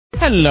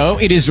Hello,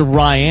 it is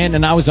Ryan,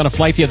 and I was on a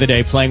flight the other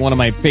day playing one of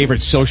my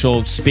favorite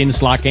social spin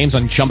slot games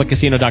on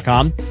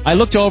ChumbaCasino.com. I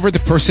looked over at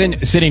the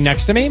person sitting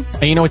next to me,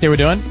 and you know what they were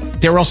doing?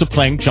 They were also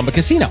playing Chumba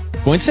Casino.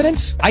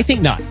 Coincidence? I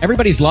think not.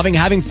 Everybody's loving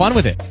having fun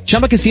with it.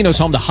 Chumba Casino is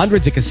home to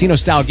hundreds of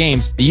casino-style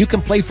games that you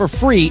can play for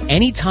free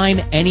anytime,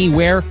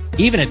 anywhere,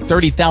 even at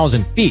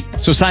 30,000 feet.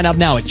 So sign up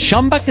now at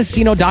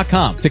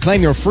ChumbaCasino.com to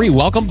claim your free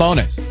welcome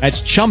bonus.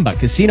 That's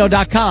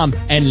ChumbaCasino.com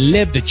and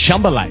live the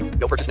Chumba life.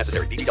 No purchase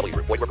necessary. VGW.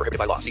 Void where prohibited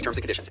by law. See terms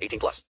and conditions.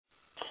 18+.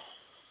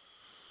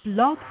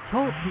 Blog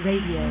Talk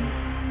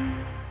Radio.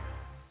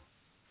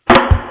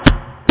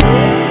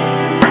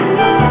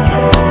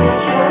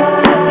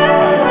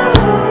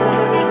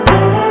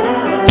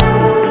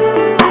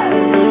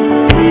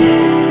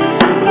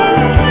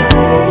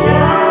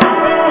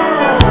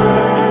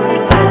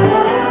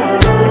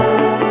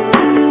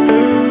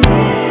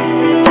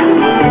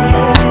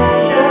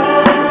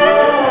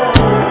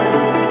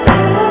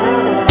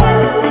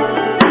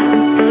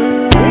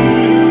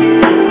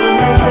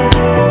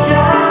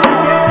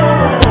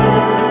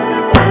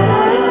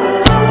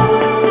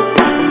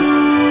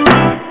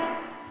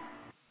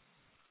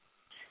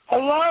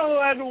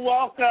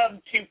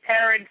 Welcome to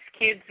Parents,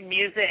 Kids,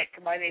 Music.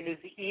 My name is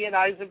Ian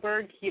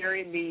Eisenberg here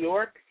in New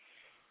York,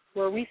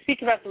 where we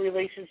speak about the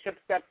relationships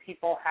that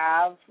people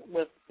have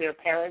with their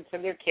parents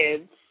and their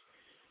kids,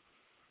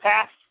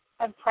 past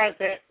and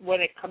present,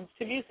 when it comes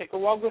to music.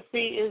 Along with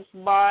me is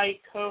my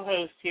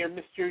co-host here,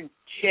 Mr.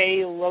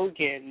 Jay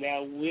Logan.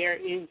 Now, where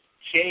is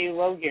Jay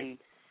Logan?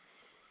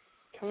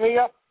 Coming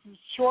up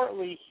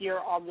shortly here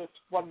on this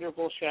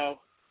wonderful show.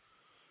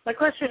 My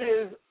question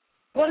is,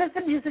 what is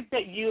the music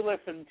that you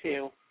listen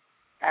to?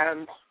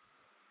 And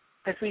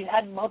as we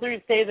had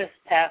Mother's Day this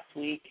past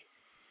week,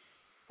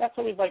 that's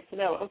what we'd like to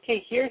know.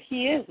 Okay, here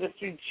he is,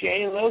 Mr.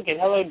 Jay Logan.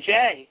 Hello,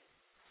 Jay.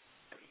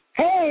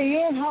 Hey,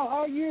 Ian, how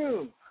are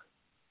you?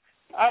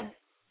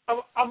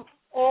 I'm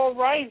all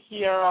right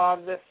here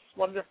on this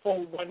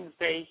wonderful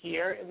Wednesday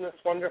here in this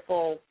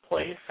wonderful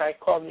place I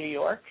call New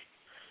York.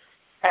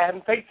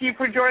 And thank you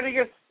for joining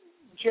us,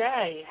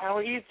 Jay. How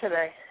are you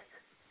today?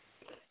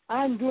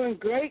 I'm doing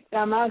great.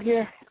 I'm out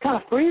here. It's kind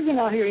of freezing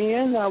out here,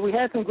 Ian. We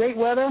had some great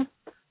weather,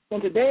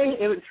 and today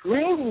it was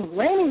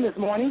raining this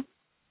morning,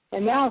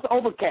 and now it's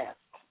overcast.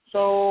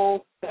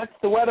 So that's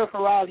the weather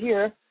for out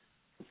here.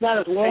 It's not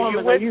as warm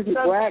as I usually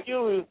brag.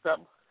 You lose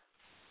some.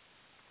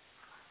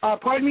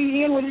 Pardon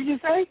me, Ian, what did you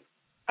say?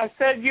 I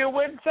said you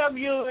win some,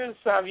 you lose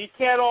some. You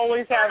can't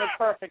always have it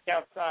perfect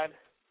outside.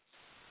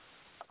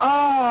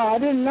 I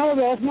didn't know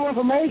that. That's new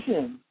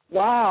information.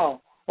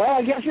 Wow. Well,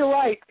 I guess you're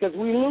right, because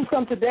we lose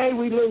some today,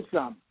 we lose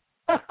some.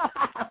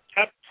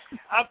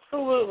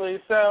 Absolutely.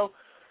 So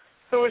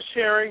was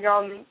sharing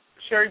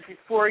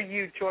before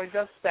you joined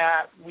us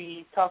that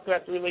we talked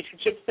about the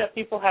relationships that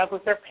people have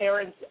with their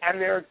parents and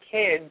their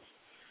kids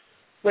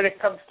when it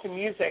comes to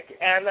music.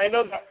 And I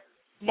know that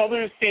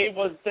Mother's Day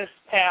was this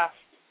past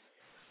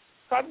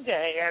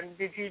Sunday, and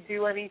did you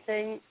do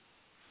anything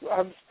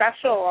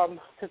special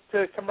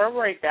to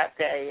commemorate that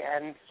day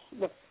and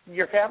with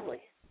your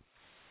family?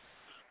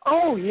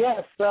 Oh,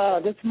 yes.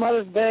 This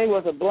Mother's Day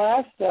was a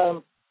blast.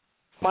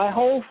 My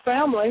whole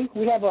family, I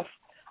have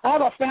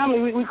a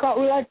family, we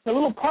like the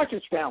little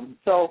Partridge family.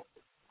 So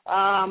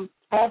I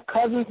have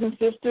cousins and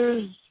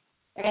sisters,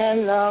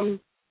 and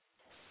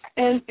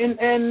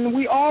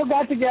we all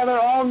got together,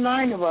 all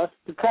 9 of us,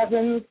 the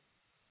cousins,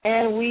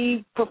 and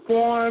we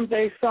performed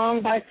a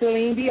song by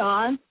Celine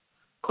Dion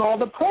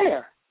called The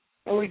Prayer.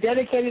 And we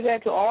dedicated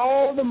that to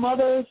all the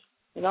mothers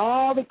and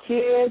all the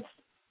kids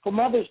for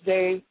Mother's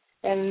Day.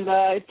 And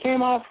it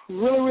came off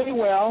really, really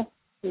well.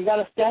 We got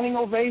a standing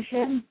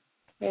ovation,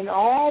 and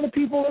all the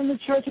people in the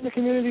church and the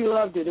community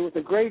loved it. It was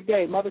a great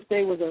day. Mother's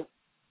Day was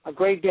a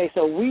great day.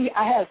 So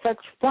I had such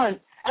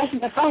fun. Actually,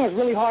 that song is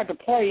really hard to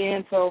play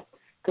in, because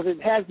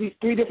it has these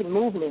 3 different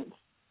movements.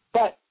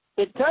 But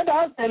it turned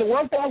out that it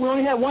worked out. We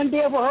only had 1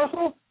 day of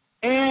rehearsal,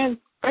 and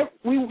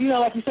we,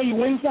 like you say, you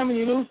win some and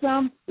you lose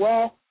some.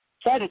 Well,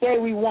 Saturday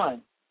we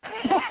won.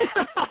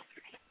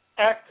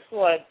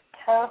 Excellent.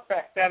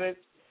 Perfect. That is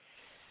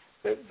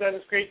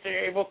great that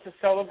you're able to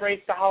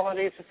celebrate the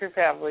holidays with your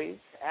families,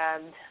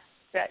 and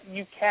that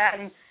you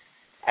can,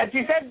 as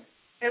you said,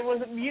 it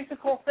was a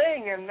musical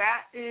thing, and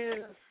that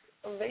is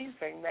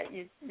amazing that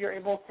you're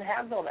able to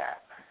handle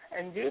that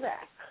and do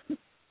that.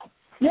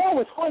 Yeah, it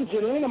was fun.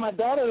 Jelena, my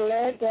daughter,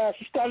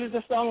 she started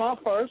the song off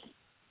first,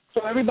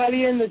 so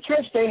everybody in the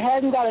church, they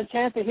hadn't got a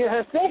chance to hear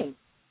her sing.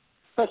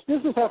 But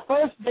this was her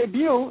first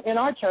debut in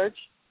our church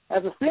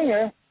as a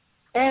singer,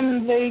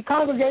 and the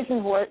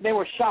congregation they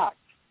were shocked.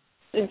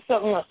 And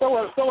so was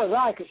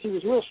I, because she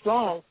was real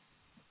strong.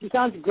 She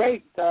sounds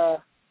great.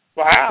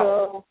 Wow.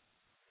 So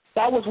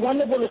that was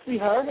wonderful to see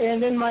her.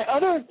 And then my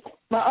other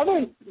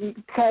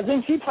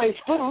cousin, she plays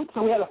flute,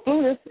 so we had a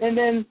flutist. And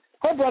then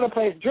her brother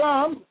plays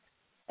drums.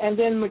 And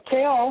then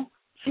Mikhail,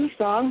 she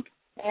sung.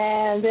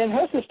 And then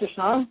her sister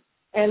sung.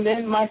 And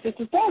then my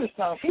sister's daughter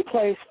sung. She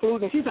plays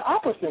flute, and she's an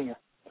opera singer.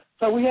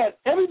 So we had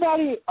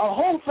everybody, our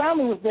whole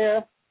family was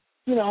there,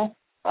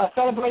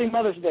 celebrating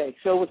Mother's Day.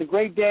 So it was a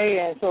great day,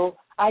 and so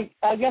I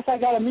guess I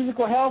got a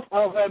musical health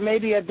of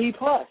maybe a B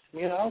plus,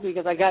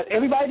 because I got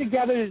everybody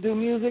together to do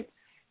music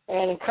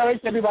and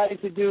encouraged everybody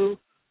to do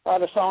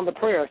the song, The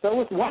Prayer. So it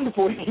was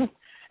wonderful.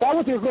 That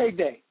was a great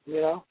day,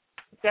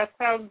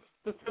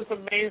 This is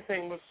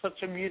amazing with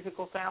such a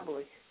musical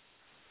family.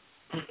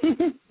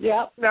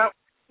 Yeah. Now,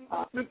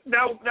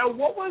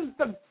 what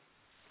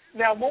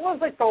was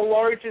like the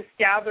largest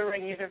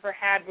gathering you've ever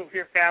had with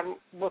your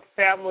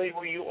family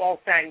where you all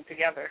sang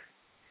together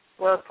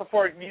or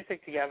performed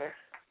music together?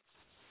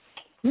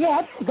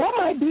 Yeah,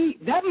 you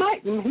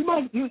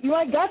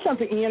might got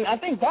something, Ian. I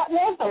think that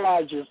was the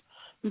largest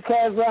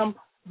because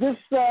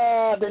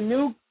the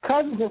new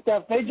cousins and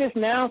stuff, they just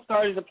now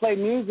started to play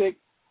music,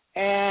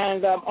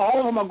 and all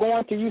of them are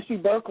going to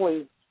UC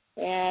Berkeley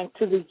and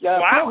to the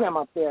program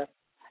up there,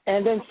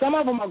 and then some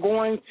of them are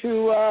going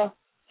to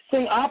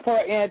sing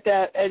opera at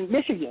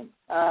Michigan.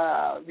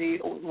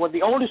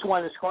 The oldest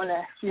one is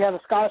she has a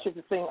scholarship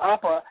to sing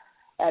opera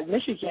at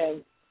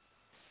Michigan.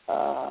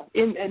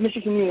 At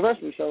Michigan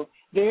University, so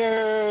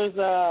there's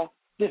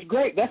this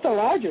great. That's the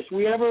largest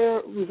we've ever,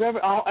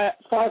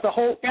 as far as the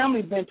whole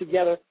family been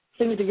together,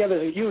 singing together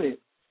as a unit.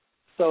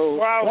 So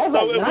wow, so like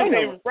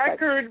it was a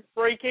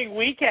record-breaking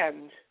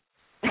weekend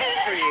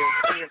for you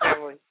and your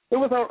family. It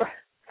was a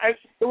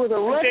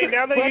record.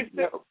 Now that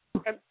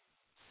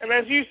and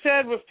as you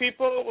said, with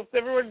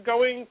everyone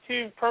going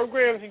to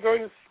programs and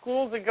going to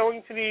schools and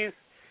going to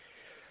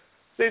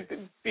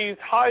these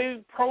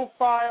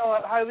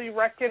high-profile, highly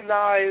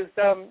recognized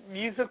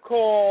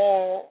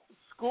musical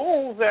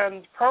schools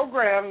and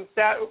programs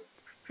that,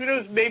 who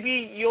knows,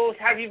 maybe you'll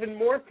have even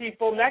more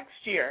people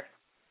next year.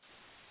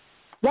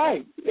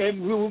 Right.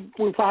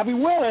 We probably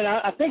will. And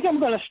I think I'm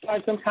going to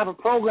start some kind of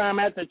program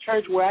at the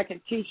church where I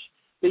can teach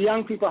the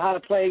young people how to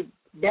play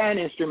band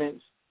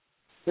instruments.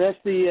 So that's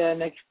the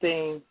next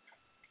thing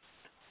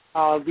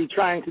I'll be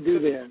trying to do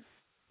there.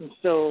 And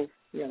so,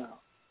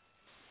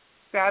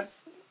 That's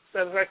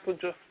actually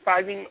just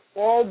finding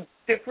all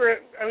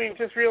different,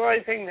 just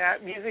realizing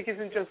that music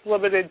isn't just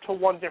limited to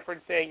one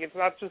different thing. It's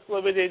not just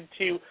limited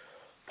to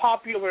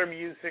popular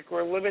music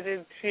or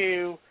limited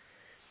to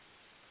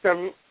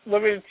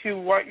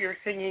what you're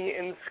singing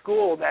in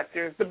school, that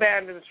there's the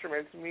band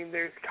instruments.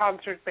 There's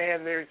concert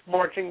band, there's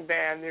marching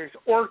band, there's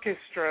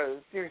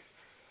orchestras, there's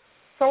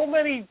so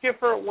many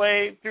different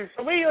ways, there's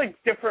so many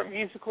different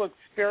musical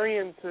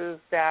experiences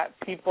that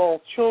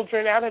people,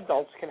 children and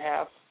adults can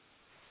have.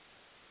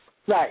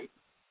 Right.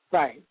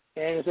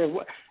 And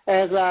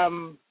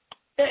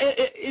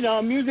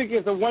music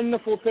is a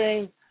wonderful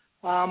thing.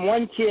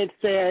 One kid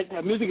said,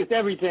 music is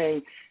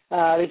everything.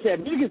 They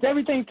said, music is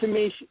everything to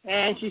me,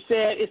 and she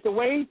said, it's the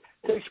way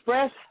to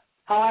express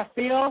how I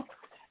feel,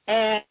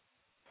 and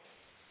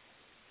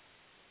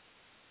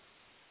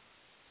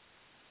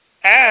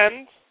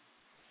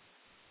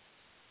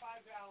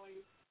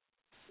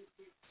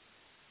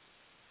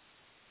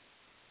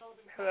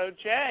hello,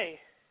 Jay.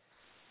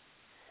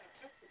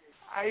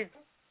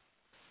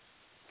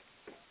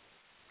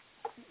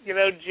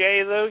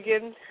 Jay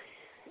Logan,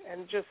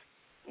 and just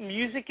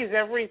music is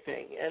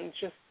everything, and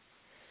just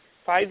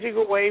finding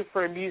a way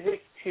for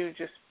music to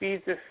just be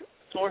this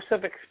source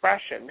of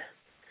expression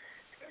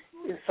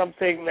is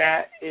something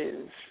that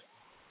is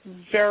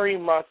very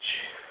much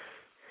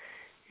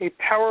a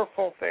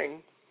powerful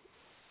thing.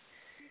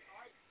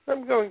 What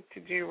I'm going to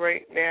do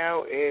right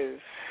now is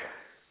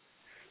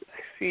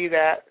I see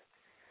that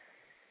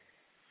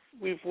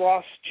we've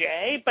lost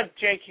Jay, but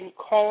Jay can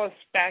call us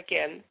back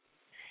in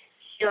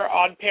here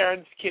on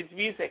Parents Kids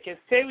Music. And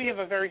today we have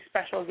a very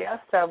special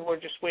guest. We're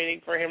just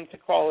waiting for him to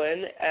call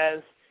in,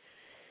 as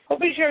he'll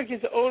be sharing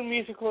his own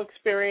musical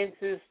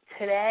experiences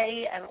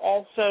today and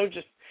also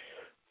just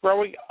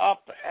growing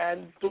up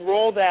and the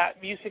role that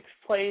music's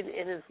played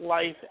in his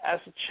life as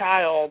a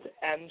child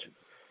and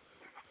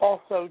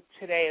also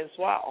today as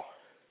well.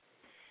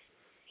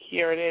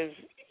 Here it is,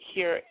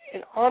 here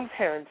on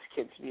Parents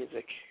Kids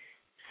Music.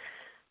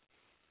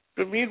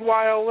 But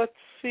meanwhile, let's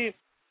see if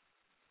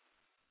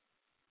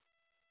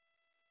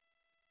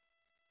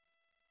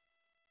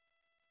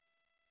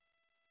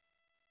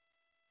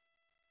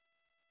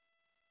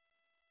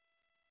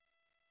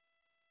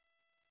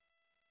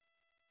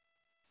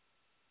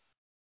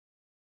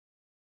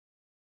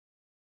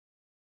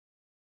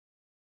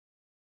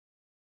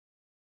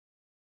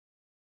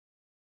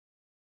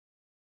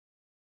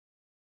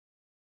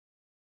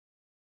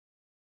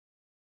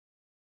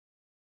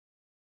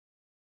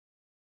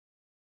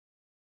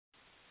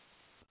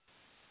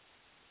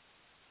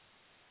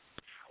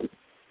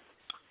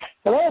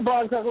hello,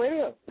 Blog Talk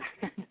Radio.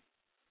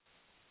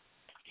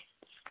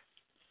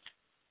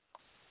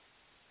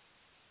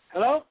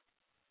 Hello?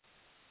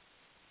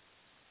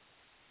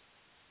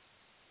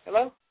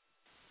 Hello?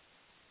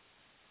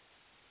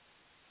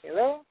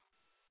 Hello?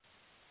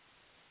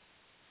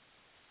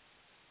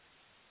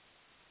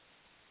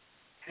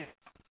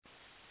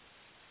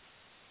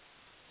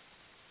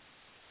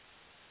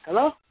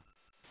 Hello?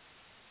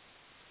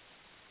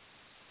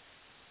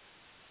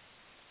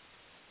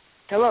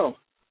 Hello?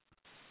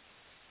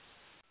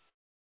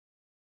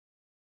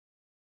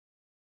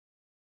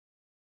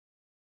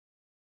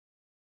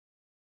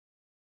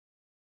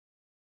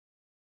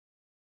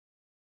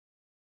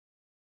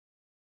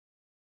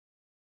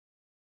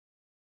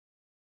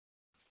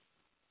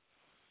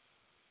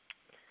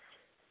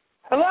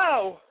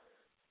 Hello.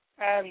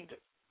 And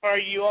are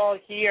you all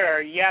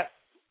here? Yes.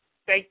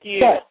 Thank you.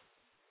 Yes.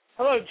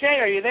 Hello, Jay.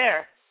 Are you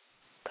there?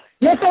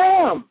 Yes,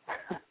 I am.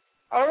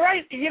 All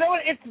right. You know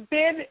what? It's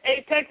been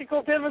a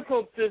technical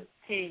difficulty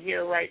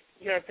here at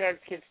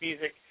Parents Kids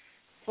Music.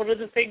 It's one of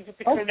the things with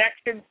the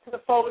connections to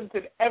the phones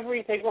and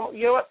everything. Well,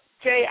 you know what,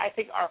 Jay? I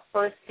think our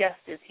first guest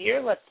is here.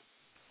 Let's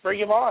bring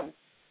him on.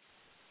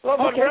 Hello,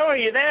 Monroe. Are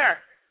you there?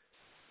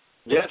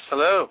 Yes.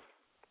 Hello.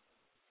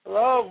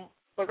 Hello,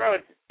 Monroe.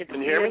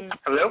 Can you hear me?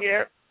 Hello?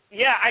 Here.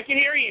 Yeah, I can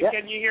hear you. Yeah.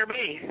 Can you hear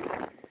me?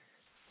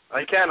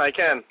 I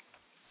can.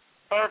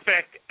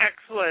 Perfect.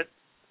 Excellent.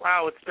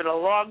 Wow, it's been a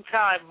long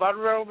time.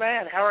 Monroe,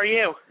 man, how are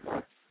you?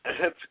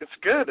 It's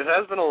good. It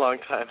has been a long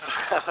time.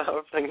 How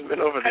have things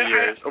been over the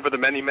years, over the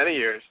many, many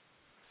years?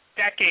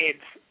 Decades,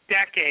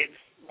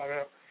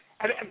 Monroe.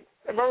 And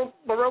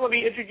Monroe, let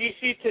me introduce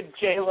you to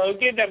Jay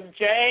Logan.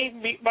 Jay,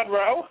 meet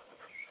Monroe.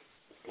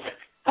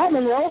 Hi,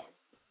 Monroe.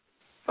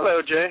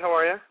 Hello, Jay. How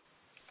are you?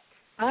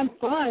 I'm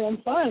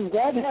fine.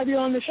 Glad to have you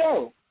on the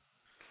show.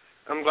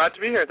 I'm glad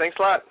to be here. Thanks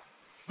a lot.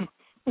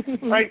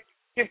 Right.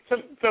 So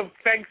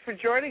thanks for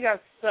joining us.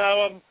 So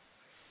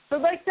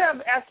I'd like to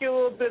ask you a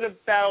little bit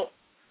about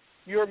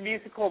your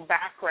musical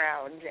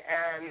background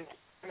and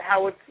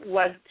how it's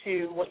led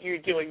to what you're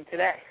doing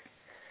today.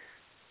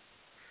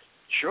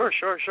 Sure.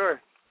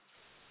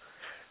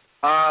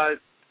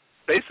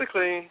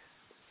 Basically,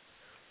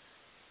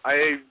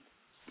 I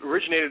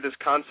originated this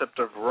concept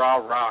of raw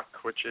rock,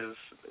 which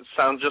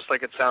sounds just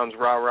like it sounds,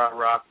 raw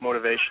rock,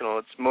 motivational.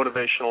 It's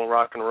motivational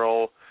rock and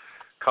roll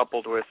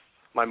coupled with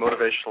my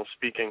motivational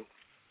speaking.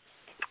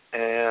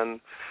 And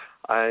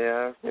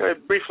I've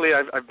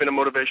been a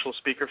motivational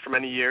speaker for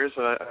many years,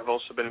 and I've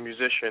also been a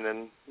musician.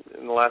 And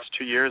in the last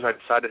 2 years, I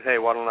decided, hey,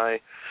 why don't I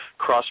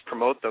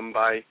cross-promote them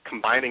by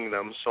combining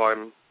them?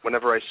 So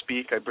whenever I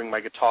speak, I bring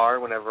my guitar.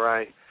 Whenever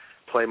I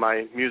play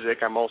my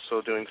music, I'm also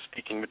doing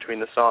speaking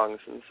between the songs.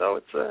 And so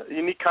it's a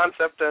unique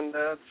concept, and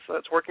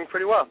it's working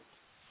pretty well.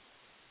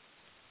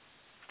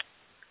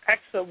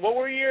 Excellent. What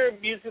were your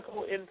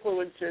musical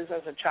influences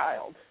as a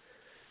child?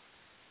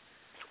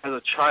 As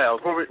a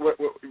child,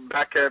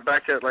 back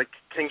at like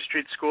King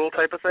Street School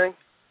type of thing.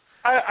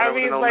 I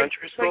mean,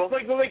 school?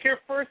 like your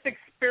first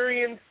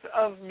experience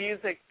of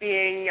music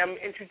being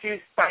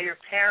introduced by your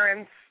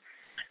parents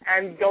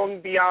and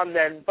going beyond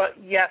then. But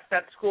yes,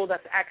 that school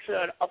that's actually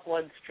on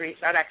Upland Street,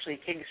 not actually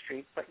King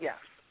Street, but yes.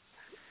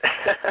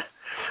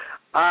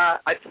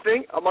 I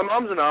think my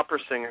mom's an opera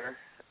singer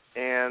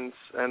and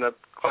a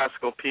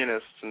classical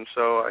pianist, and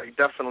so I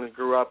definitely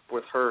grew up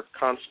with her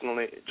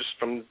constantly, just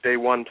from day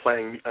one,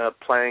 playing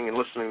and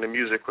listening to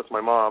music with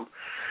my mom.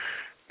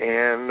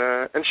 And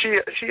she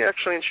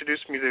actually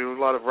introduced me to a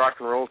lot of rock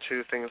and roll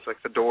too, things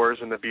like the Doors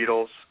and the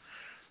Beatles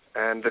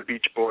and the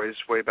Beach Boys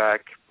way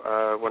back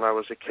when I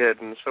was a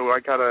kid. And so I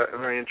got a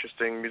very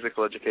interesting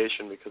musical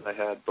education because I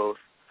had both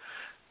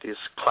these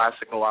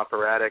classical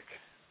operatic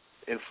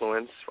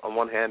influence on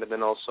one hand and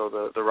then also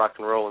the rock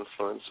and roll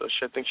influence. So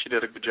I think she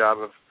did a good job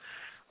of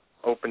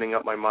opening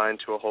up my mind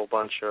to a whole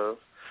bunch of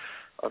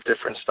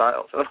different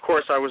styles. And of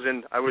course I was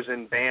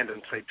in band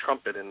and played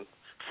trumpet in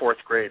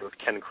 4th grade with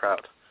Ken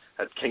Kraut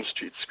at King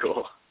Street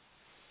School.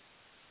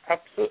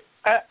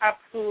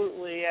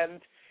 Absolutely.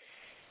 And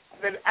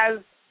then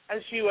as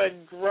you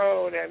had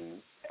grown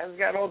and as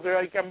gotten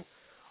older,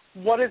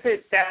 what is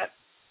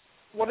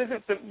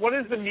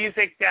the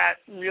music that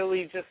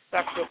really just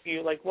stuck with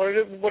you? Like, what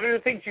are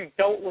the things you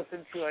don't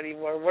listen to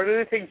anymore? What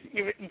are the things,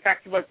 in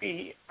fact, you might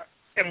be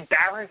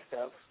embarrassed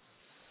of?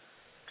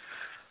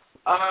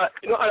 I'll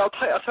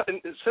tell you,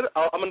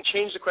 I'm going to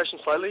change the question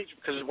slightly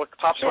because what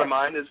pops in my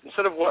mind is,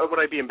 instead of what would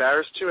I be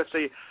embarrassed to, I'd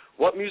say,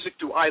 what music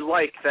do I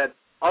like that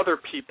other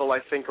people I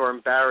think are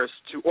embarrassed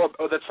to, or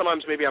that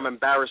sometimes maybe I'm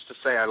embarrassed to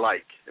say I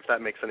like, if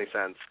that makes any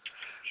sense.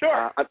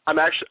 Sure. I'm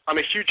a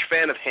huge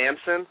fan of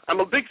Hanson.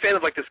 I'm a big fan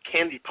of like this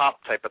candy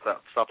pop type of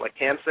stuff, like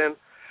Hanson.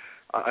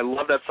 I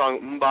love that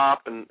song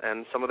Mbop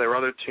and some of their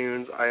other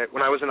tunes.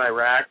 When I was in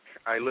Iraq,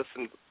 I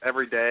listened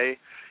every day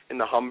in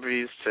the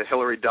Humvees to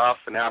Hilary Duff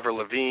and Avril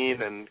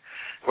Lavigne and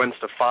Gwen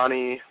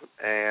Stefani,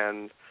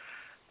 and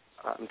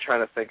I'm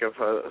trying to think of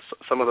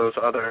some of those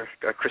other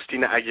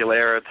Christina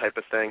Aguilera type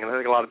of thing. And I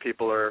think a lot of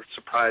people are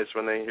surprised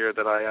when they hear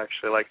that I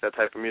actually like that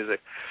type of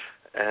music.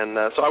 And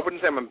so I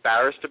wouldn't say I'm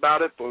embarrassed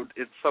about it, but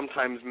it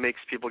sometimes makes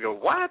people go,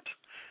 "What?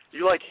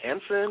 You like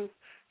Hanson?"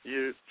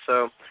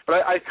 But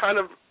I kind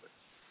of,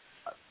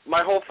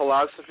 my whole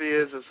philosophy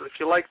is if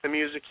you like the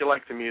music, you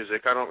like the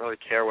music. I don't really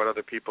care what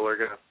other people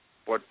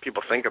what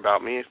people think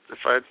about me.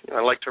 If I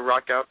like to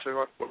rock out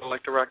to what I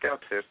like to rock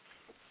out to.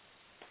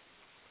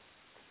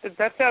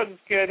 That sounds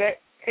good.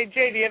 Hey,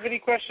 Jay, do you have any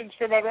questions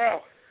for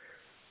Monroe?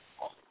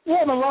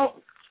 Yeah, Monroe,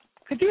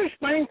 could you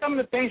explain some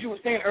of the things you were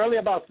saying earlier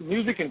about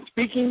music and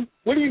speaking?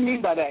 What do you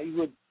mean by that? You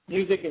would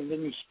music and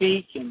then you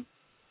speak and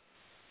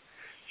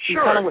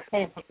sure. You kind of were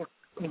saying something.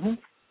 Mm-hmm.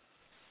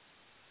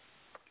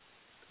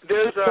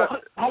 There's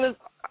how does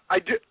I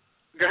do.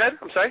 Go ahead.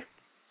 I'm sorry.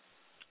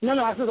 No,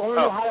 I just want to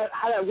know how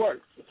that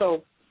works.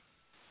 So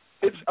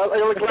It's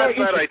like last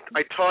night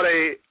I taught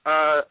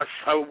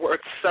a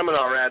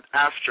seminar at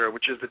AFTRA,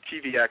 which is the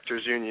TV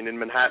Actors Union in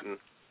Manhattan,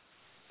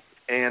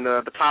 and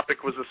the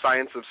topic was the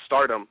science of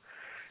stardom.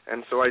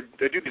 And so I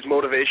do these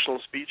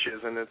motivational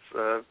speeches, and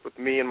it's with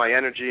me and my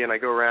energy, and I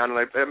go around,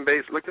 and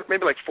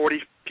maybe like 40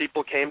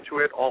 people came to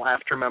it, all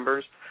AFTRA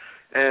members,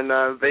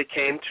 and they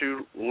came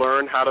to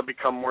learn how to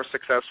become more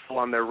successful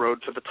on their road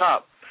to the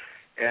top.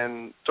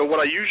 And so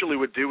what I usually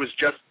would do is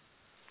just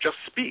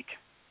speak.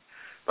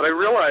 But I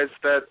realized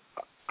that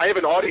I have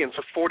an audience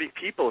of 40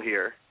 people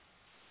here.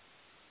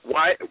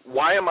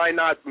 Why am I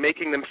not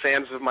making them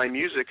fans of my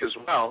music as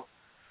well?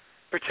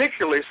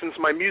 Particularly since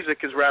my music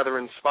is rather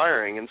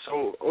inspiring. And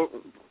so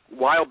a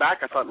while back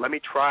I thought, let me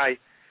try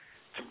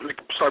to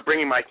start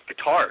bringing my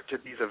guitar to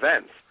these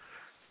events.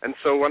 And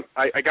so when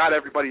I got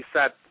everybody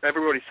sat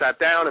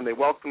down and they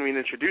welcomed me and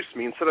introduced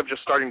me. Instead of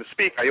just starting to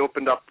speak, I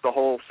opened up the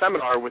whole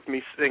seminar with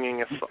me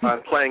singing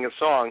playing a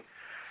song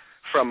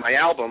from my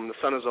album, The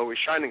Sun Is Always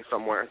Shining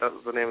Somewhere. That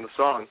was the name of the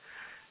song.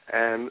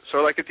 And so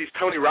like at these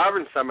Tony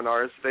Robbins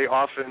seminars, they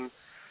often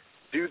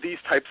do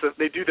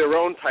they do their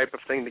own type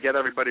of thing to get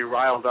everybody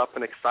riled up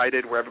and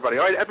excited, where everybody,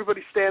 all right,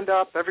 everybody stand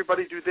up,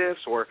 everybody do this,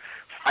 or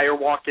fire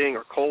walking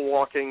or coal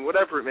walking,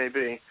 whatever it may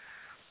be.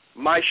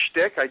 My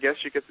shtick, I guess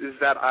is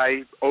that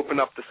I open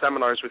up the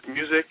seminars with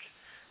music,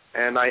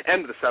 and I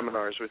end the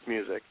seminars with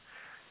music.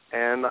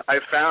 And I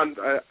found,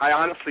 I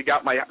honestly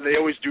got they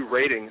always do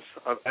ratings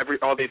of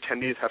all the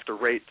attendees have to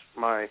rate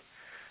my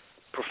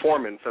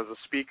performance as a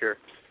speaker.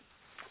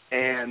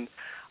 And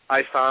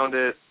I found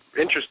it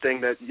interesting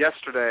that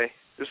yesterday,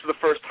 this is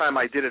the first time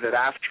I did it at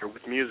AFTRA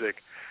with music,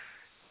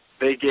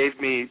 they gave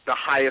me the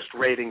highest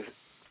ratings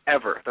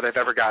ever that I've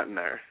ever gotten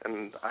there,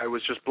 and I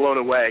was just blown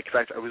away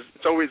because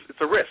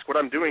it's a risk. What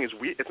I'm doing is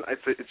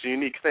it's a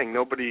unique thing.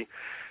 No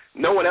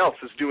one else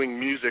is doing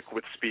music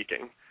with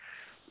speaking,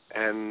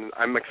 and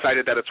I'm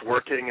excited that it's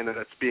working and that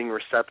it's being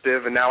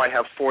receptive. And now I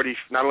have 40.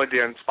 Not only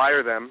do I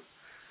inspire them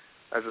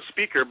as a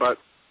speaker, but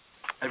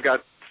I've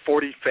got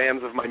 40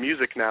 fans of my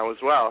music now as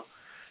well,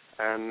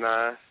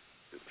 and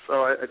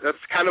so that's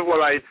kind of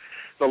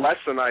the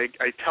lesson I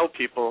tell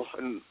people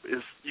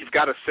is you've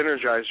got to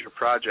synergize your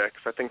projects.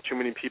 I think too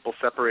many people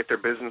separate their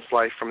business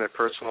life from their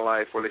personal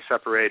life, or they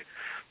separate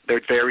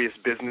their various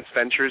business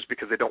ventures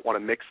because they don't want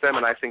to mix them,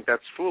 and I think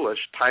that's foolish.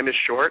 Time is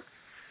short,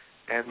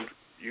 and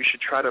you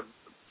should try to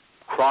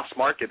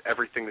cross-market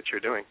everything that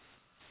you're doing.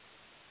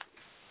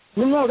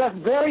 No, that's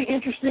very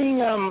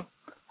interesting.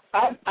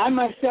 I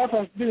myself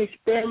have been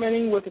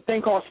experimenting with a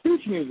thing called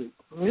speech music.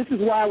 And this is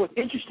why I was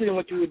interested in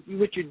what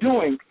you're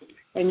doing,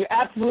 and you're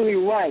absolutely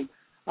right.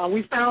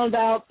 We found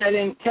out that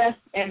in tests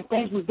and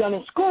things we've done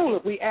in school,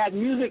 if we add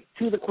music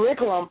to the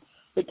curriculum,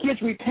 the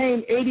kids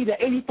retain 80 to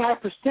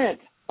 85%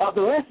 of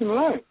the lesson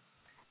learned.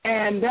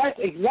 And that's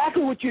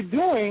exactly what you're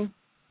doing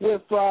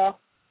with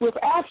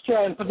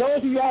AFTRA. And for those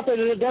of you out there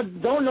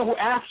that don't know who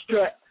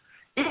AFTRA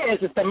is,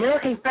 it's the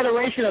American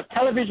Federation of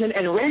Television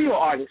and Radio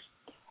Artists.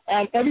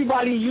 And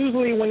everybody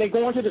usually, when they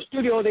go into the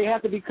studio, they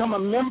have to become a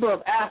member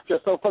of AFTRA.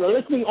 So for the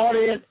listening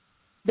audience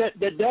that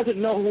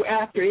doesn't know who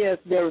AFTRA is,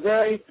 they're a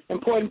very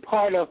important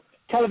part of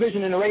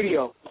television and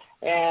radio.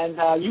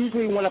 And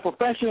usually when a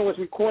professional is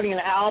recording an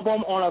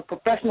album on a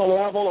professional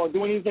level or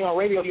doing anything on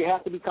radio, you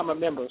have to become a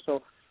member.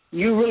 So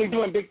you're really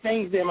doing big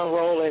things there,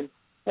 Monroe. And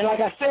like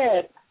I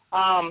said,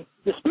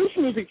 the speech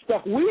music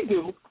stuff we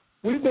do,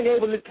 we've been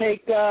able to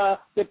take the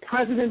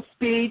president's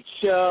speech.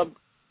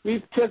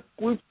 We've took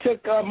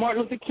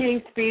Martin Luther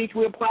King's speech.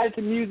 We applied it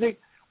to music.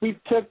 We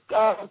took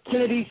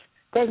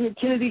President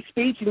Kennedy's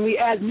speech, and we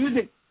add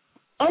music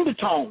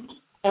undertones,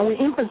 and we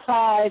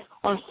emphasize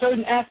on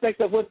certain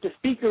aspects of what the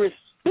speaker is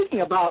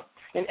speaking about,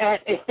 and add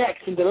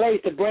effects and delays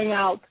to bring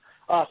out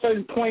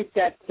certain points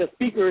that the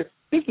speaker is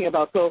speaking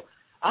about. So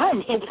I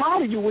am so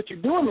proud of you what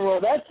you're doing, Monroe.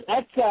 That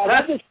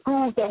just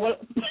proves that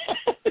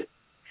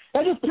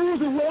that just proves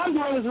that what I'm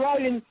doing is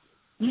right, and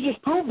you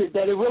just proved it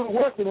that it really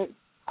works. And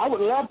I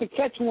would love to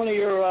catch one of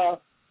your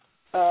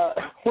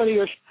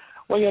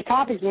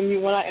topics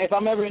if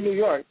I'm ever in New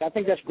York. I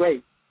think that's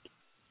great.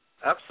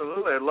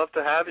 Absolutely, I'd love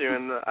to have you,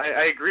 and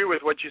I agree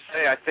with what you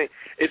say. I think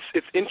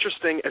it's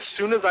interesting. As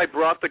soon as I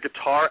brought the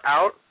guitar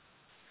out,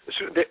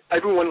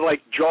 everyone like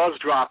jaws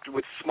dropped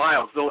with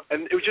smiles,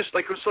 and it was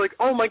like,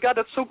 oh my God,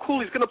 that's so cool.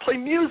 He's going to play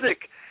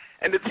music,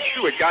 and it's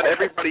true. It got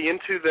everybody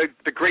into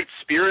the great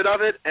spirit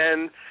of it,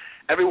 and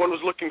everyone was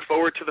looking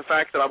forward to the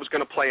fact that I was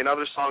going to play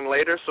another song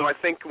later. So I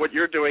think what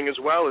you're doing as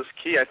well is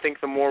key. I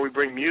think the more we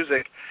bring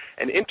music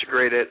and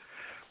integrate it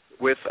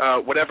with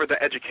whatever the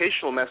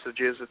educational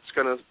message is, it's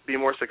going to be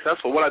more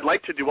successful. What I'd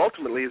like to do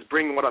ultimately is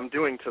bring what I'm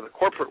doing to the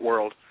corporate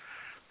world.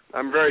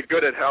 I'm very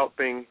good at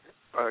helping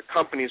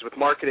companies with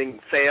marketing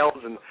and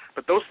sales,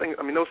 but those things,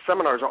 those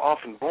seminars are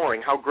often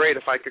boring. How great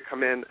if I could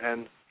come in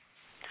and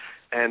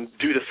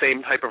do the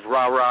same type of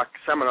rah-rah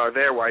seminar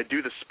there where I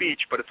do the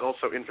speech, but it's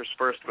also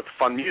interspersed with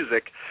fun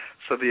music,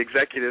 so the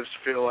executives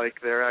feel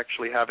like they're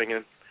actually having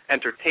an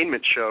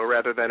entertainment show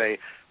rather than a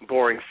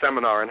boring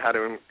seminar on how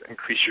to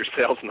increase your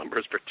sales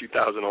numbers for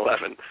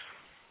 2011.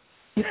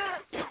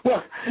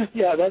 Well,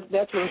 yeah,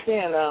 that's what I'm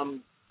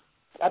saying.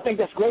 I think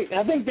that's great. And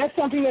I think that's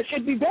something that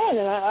should be done,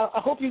 and I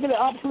hope you get an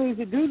opportunity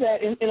to do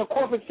that in a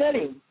corporate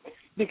setting,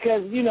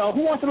 because,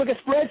 who wants to look at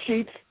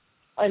spreadsheets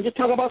and just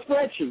talk about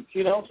spreadsheets,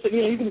 So,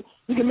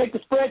 you can make the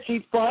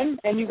spreadsheets fun,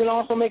 and you can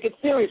also make it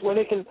serious where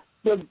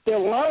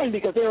they'll learn,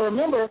 because they'll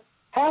remember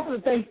half of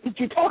the things that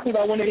you're talking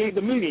about when they leave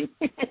the meeting.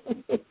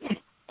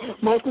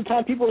 Most of the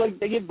time people,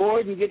 they get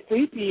bored and get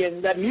sleepy,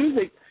 and that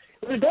music,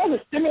 what it does,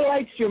 it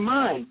stimulates your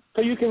mind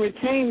so you can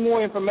retain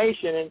more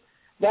information, and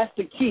that's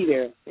the key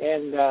there.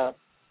 And,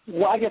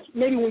 I guess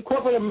maybe when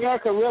corporate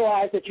America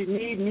realized that you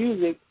need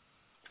music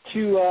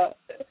to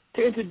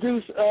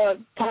introduce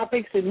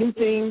topics and new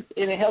things,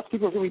 and it helps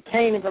people to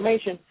retain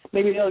information,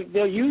 maybe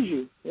they'll use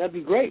you. That'd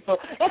be great. So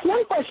that's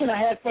one question I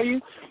had for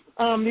you.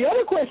 The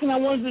other question I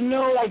wanted to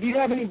know, do you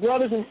have any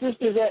brothers and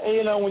sisters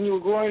that, when you were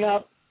growing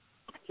up,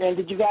 and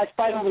did you guys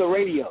fight over the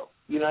radio?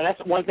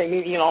 That's one thing me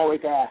and Ian always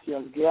ask.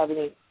 Did you have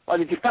any, or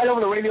did you fight over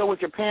the radio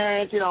with your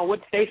parents? What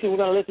station we're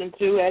going to listen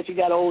to as you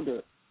got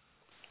older?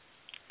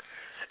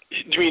 Do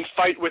you mean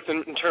fight with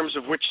in terms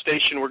of which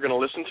station we're going to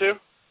listen to?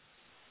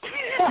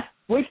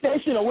 Which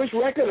station or which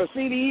record or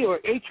CD or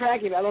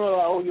 8-track? I don't know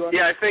how old you are.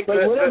 Yeah, I think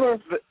whatever.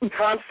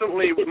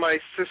 Constantly my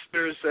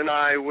sisters and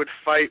I would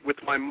fight with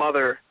my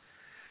mother.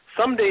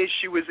 Some days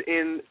she was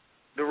in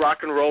the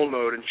rock and roll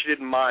mode and she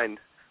didn't mind,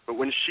 but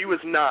when she was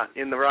not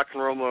in the rock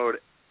and roll mode,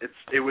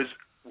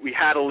 we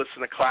had to listen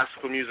to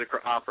classical music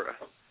or opera.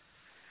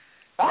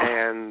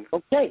 And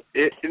okay.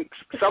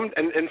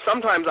 And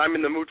sometimes I'm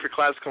in the mood for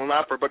classical and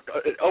opera, but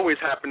it always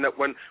happened that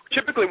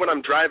typically when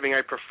I'm driving, I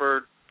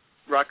prefer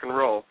rock and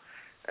roll,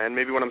 and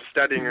maybe when I'm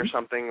studying or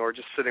something or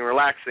just sitting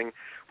relaxing,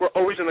 we're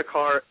always in the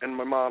car, and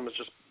my mom is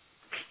just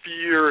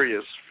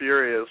furious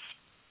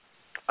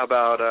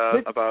about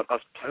us.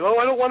 Oh,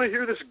 I don't want to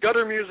hear this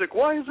gutter music.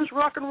 Why is this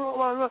rock and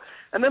roll?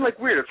 And then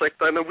weird, it's like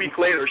then a week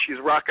later she's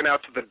rocking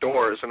out to the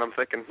Doors, and I'm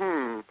thinking,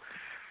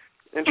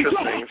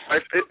 interesting. I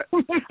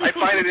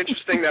find it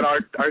interesting that our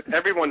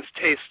everyone's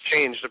tastes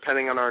change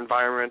depending on our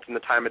environment and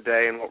the time of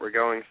day and what we're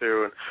going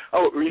through. And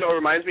it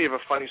reminds me of a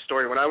funny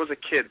story. When I was a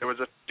kid, do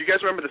you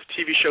guys remember this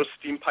TV show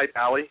Steam Pipe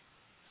Alley?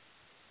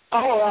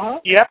 Oh, uh-huh.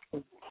 Yep.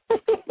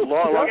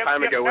 Long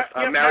time ago with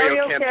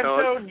Mario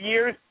Cantone.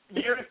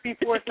 Years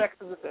before Sex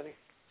and the City.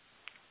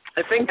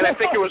 I think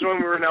it was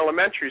when we were in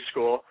elementary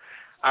school.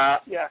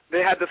 They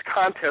had this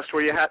contest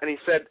where and he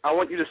said, I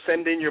want you to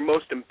send in your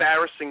most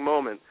embarrassing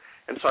moment.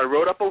 And so I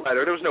wrote up a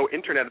letter. There was no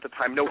internet at the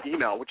time, no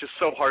email, which is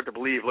so hard to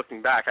believe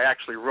looking back. I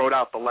actually wrote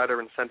out the letter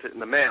and sent it in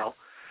the mail.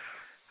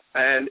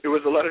 And it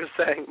was a letter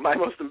saying my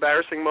most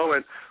embarrassing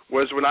moment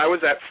was when I was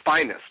at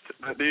Finest.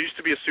 There used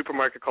to be a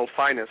supermarket called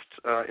Finest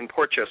in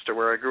Portchester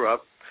where I grew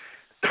up.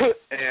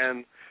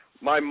 And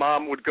my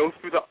mom would go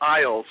through the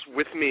aisles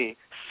with me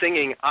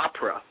singing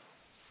opera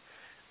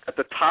at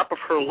the top of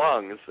her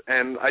lungs,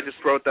 and I just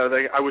wrote that.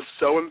 I was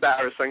so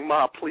embarrassed, saying,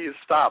 "Ma, please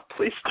stop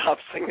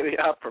singing the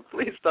opera,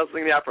 please stop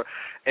singing the opera."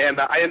 And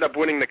I ended up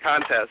winning the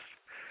contest,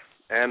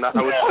 and I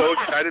was so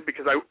excited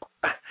because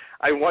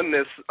I won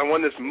this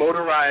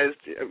motorized.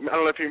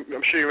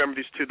 I'm sure you remember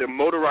these two. The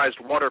motorized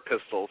water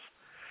pistols.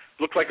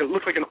 Looked like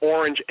an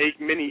orange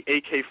mini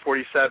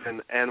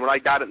AK-47, and when I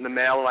got it in the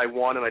mail and I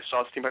won and I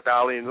saw Steam Pipe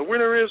Alley and the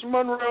winner is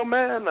Monroe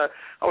Man,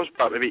 I was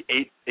probably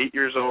maybe 8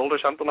 years old or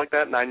something like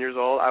that, 9 years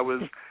old. I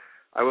was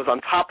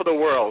on top of the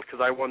world because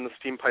I won the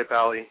Steam Pipe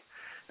Alley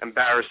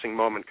embarrassing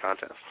moment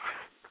contest.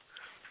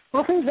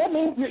 Well, that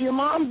means that your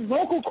mom's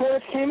vocal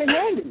cords came in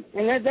handy,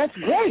 and that's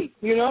great.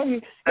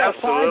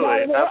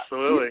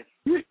 Absolutely.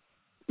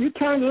 You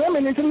turned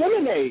lemon into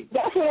lemonade.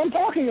 That's what I'm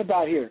talking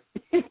about here.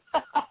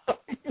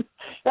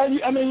 You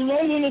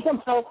made it into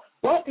something. So,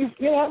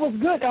 that was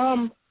good.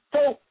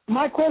 So,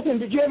 my question,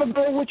 did you ever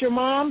go with your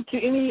mom to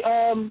any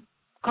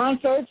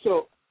concerts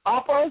or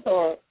operas,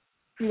 or,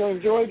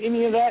 enjoyed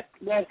any of that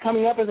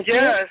coming up as a kid?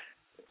 Yeah.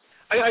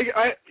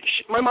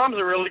 My mom's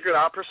a really good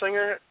opera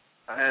singer,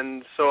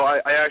 and so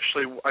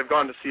I've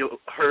gone to see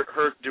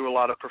her do a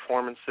lot of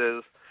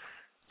performances,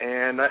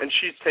 and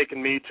she's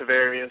taken me to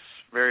various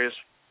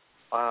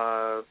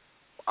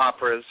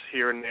operas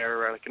here and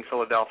there, like in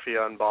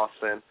Philadelphia and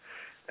Boston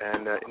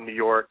and in New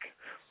York,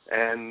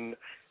 and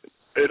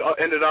it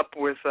ended up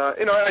with I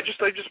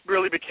just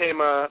really became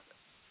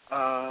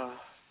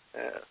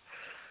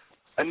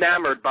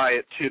enamored by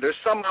it too. There's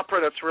some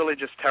opera that's really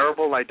just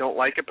terrible and I don't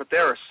like it, but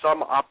there are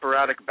some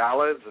operatic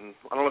ballads, and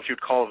I don't know if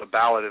you'd call it a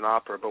ballad in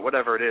opera, but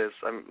whatever it is,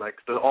 I'm like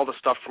all the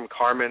stuff from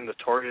Carmen, the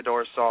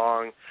Toreador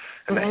song,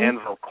 and the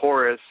Anvil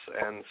chorus,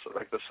 and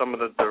some of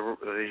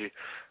the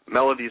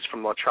melodies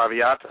from La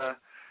Traviata.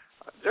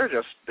 They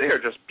are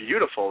just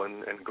beautiful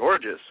and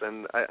gorgeous,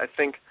 and I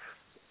think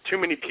too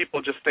many people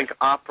just think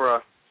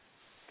opera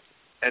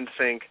and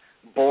think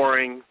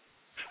boring,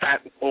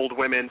 fat old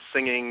women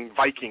singing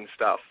Viking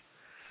stuff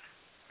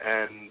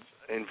and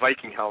in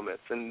Viking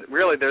helmets. And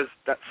really,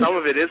 some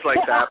of it is like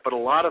that, but a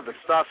lot of the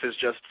stuff is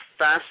just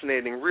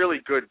fascinating,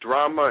 really good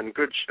drama and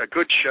a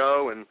good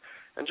show, and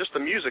just the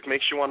music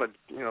makes you want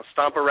to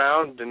stomp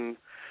around and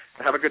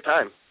have a good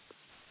time.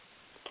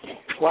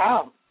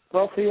 Wow.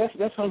 Well, see,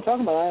 that's what I'm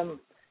talking about.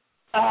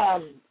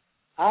 As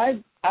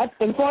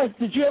far as,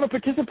 did you ever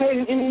participate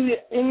in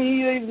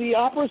any of the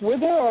operas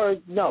with her, or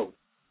no?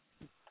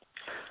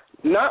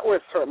 Not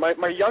with her.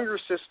 My younger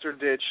sister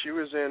did. She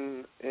was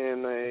in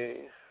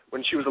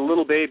when she was a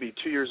little baby,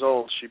 2 years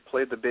old. She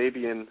played the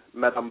baby in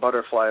Madame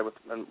Butterfly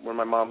when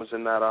my mom was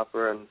in that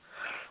opera. And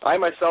I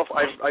myself,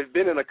 I've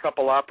been in a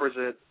couple operas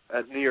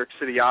at New York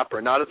City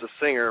Opera, not as a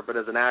singer but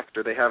as an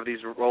actor. They have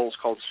these roles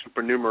called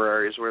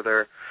supernumeraries, where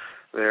they're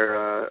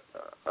the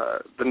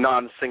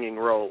non-singing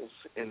roles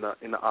in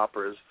the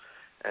operas.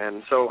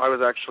 And so I was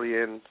actually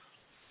in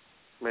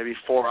maybe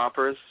 4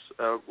 operas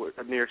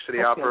at New York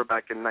City Opera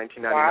back in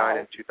 1999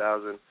 and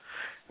 2000. And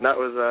that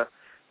was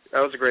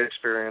a great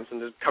experience.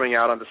 And just coming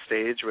out on the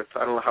stage with,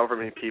 I don't know however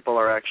many people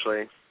are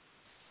actually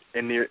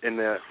in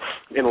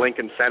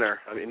Lincoln Center.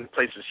 I mean, the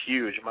place is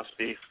huge. It must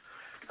be,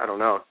 I don't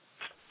know,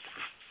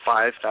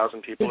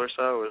 5,000 people or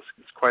so.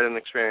 It's quite an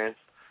experience.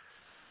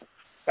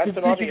 Did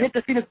you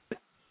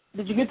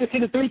get to see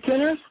the 3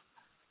 tenors?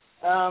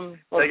 Did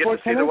I get to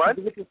see the what?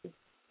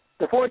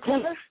 The 4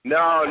 tenors? No,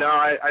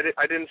 I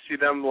didn't see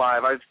them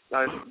live. I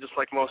just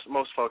like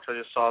most folks, I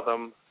just saw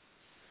them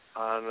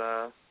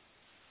on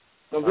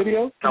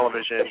video,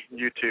 television,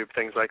 YouTube,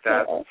 things like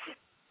that.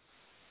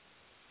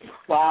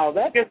 Wow,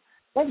 that's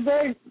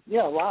very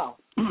wow.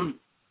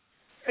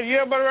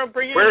 Yeah, but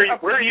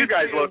where are you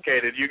guys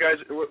located? You guys,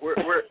 where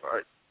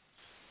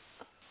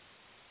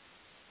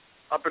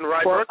up in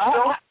Rye Brook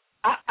still?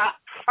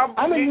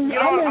 I'm in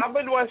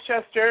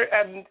Westchester,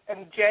 and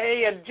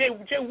Jay,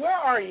 where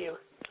are you?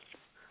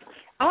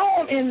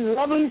 I am in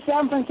lovely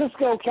San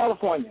Francisco,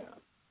 California.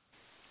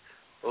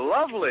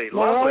 Lovely,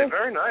 Morales?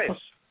 very nice.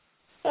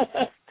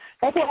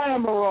 That's where I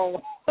am,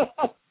 Morales.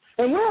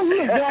 And where are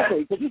you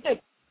exactly? Because you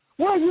said,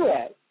 where are you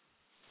at?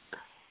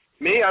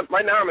 Me,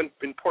 right now I'm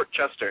in Port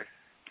Chester.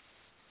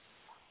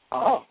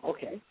 Oh,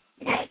 okay.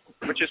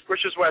 Which is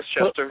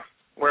Westchester,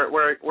 where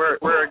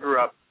I grew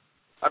up.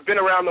 I've been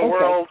around the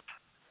world,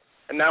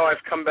 and now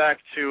I've come back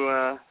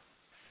to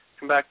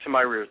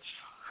my roots.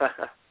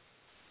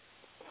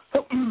 Do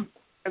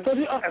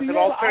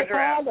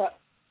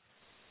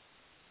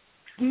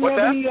you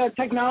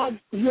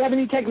have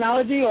any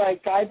technology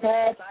like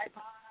iPads,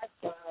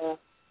 iPods,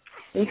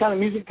 any kind of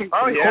music?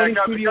 Oh yeah, I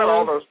got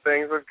all those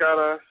things. I've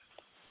got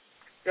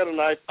an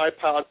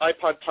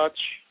iPod Touch,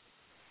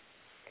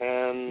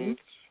 and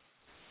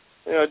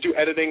I do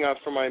editing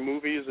for my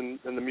movies and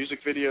the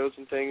music videos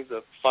and things.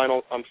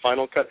 Final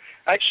Cut.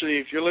 Actually,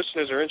 if your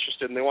listeners are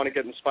interested and they want to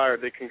get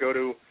inspired, they can go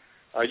to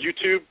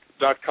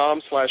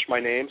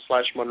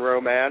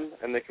youtube.com/myname/MonroeMan,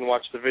 and they can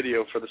watch the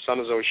video for The Sun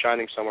Is Always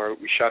Shining Somewhere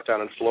we shot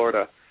down in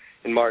Florida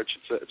in March.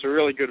 It's a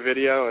really good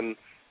video, and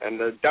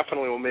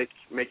definitely will make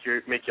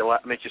you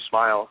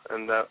smile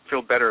and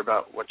feel better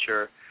about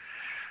whatever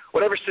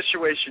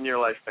situation your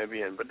life may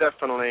be in. But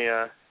definitely,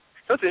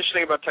 what's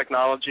interesting about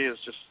technology is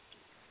just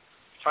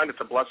I find it's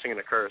a blessing and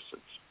a curse.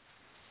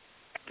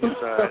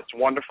 It's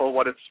wonderful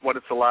what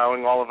it's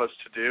allowing all of us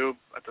to do.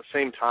 At the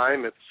same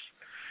time, I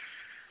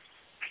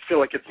feel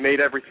like it's made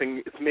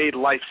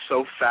life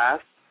so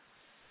fast,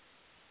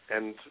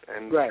 and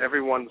right.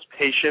 Everyone's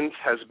patience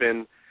has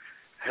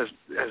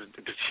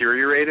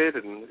deteriorated,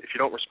 and if you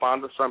don't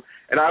respond to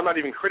and I'm not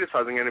even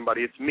criticizing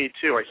anybody, it's me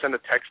too. I send a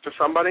text to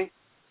somebody,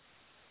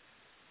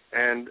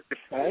 and if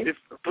they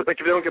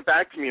don't get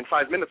back to me in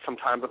 5 minutes,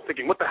 sometimes I'm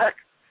thinking, what the heck's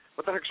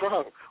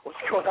wrong? What's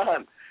going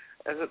on?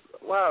 And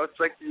it's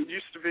like it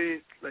used to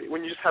be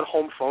when you just had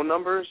home phone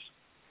numbers.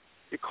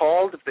 You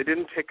called. If they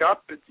didn't pick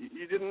up,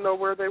 you didn't know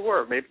where they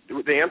were. Maybe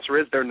the answer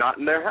is they're not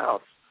in their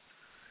house.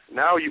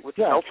 Now with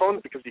cell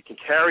phones, because you can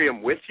carry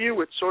them with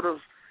you, it's sort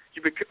of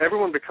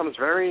everyone becomes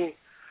very,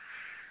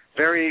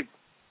 very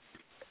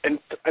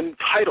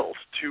entitled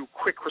to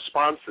quick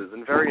responses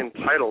and very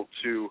entitled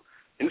to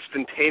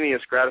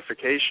instantaneous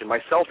gratification,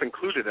 myself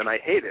included, and I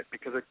hate it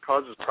because it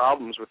causes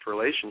problems with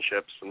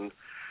relationships. And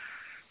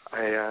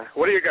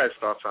what are your guys'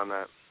 thoughts on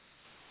that?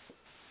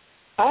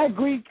 I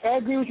agree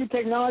with you.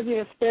 Technology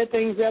has sped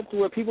things up to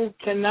where people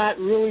cannot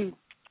really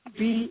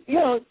be,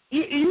 you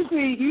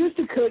used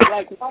to could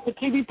like watch a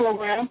TV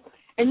program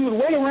and you would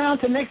wait around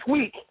till next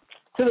week,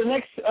 to the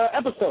next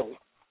episode.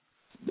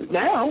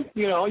 Now,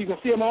 you can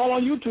see them all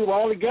on YouTube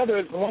all together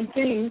as one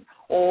thing,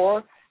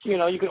 or,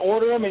 you can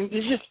order them, and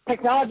it's just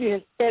technology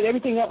has sped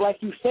everything up, like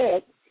you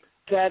said,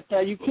 that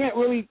you can't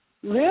really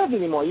live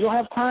anymore. You don't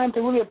have time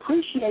to really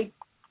appreciate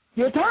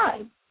your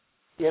time,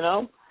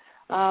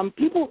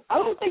 People, I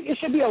don't think it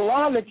should be a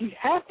law that you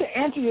have to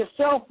answer your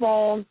cell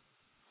phone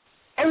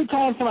every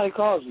time somebody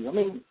calls you. I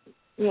mean,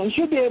 you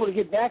should be able to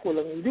get back with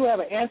them. You do have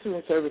an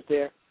answering service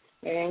there,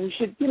 and you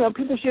should,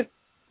 people should.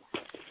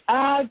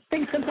 I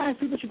think sometimes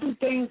people should do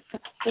things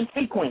in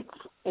sequence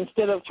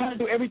instead of trying to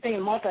do everything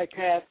in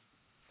multitask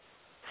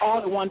all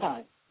at one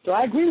time. So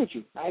I agree with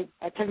you.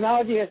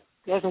 Technology has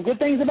some good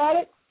things about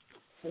it,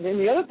 and then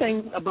the other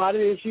thing about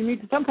it is you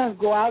need to sometimes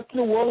go out to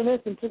the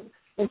wilderness and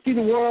see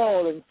the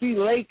world and see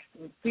lakes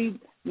and see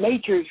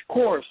nature's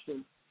course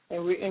and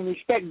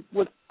respect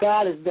what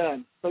God has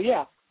done. So,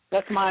 yeah,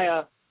 That's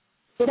my.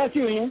 What about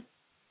you, Ian?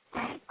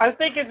 I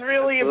think it's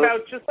really about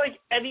just like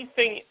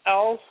anything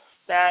else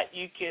that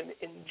you can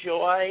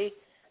enjoy,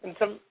 and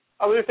some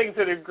other things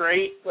that are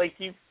great. Like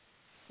you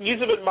use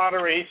them in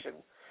moderation.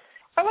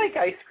 I like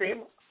ice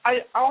cream.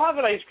 I'll have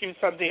an ice cream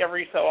sundae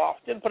every so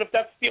often, but if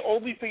that's the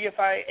only thing, if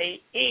I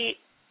ate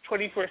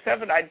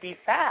 24/7, I'd be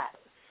fat.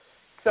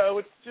 So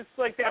it's just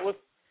like that with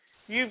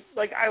you.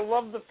 Like I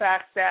love the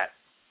fact that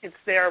it's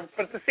there,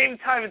 but at the same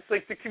time, it's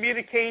like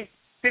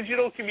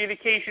digital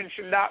communication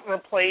should not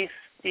replace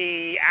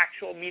the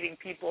actual meeting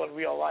people in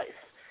real life,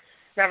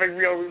 having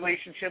real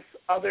relationships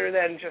other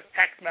than just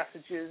text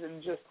messages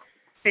and just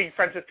being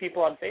friends with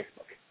people on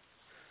Facebook.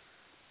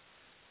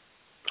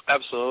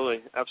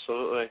 Absolutely.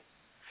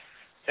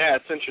 Yeah,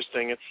 it's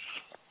interesting. It's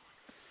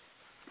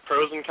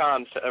pros and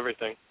cons to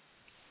everything.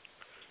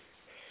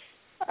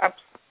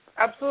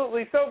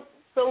 Absolutely. So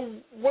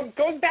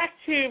going back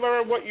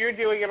to what you're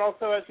doing, and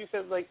also as you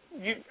said, like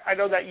I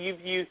know that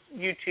you've used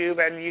YouTube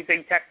and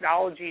using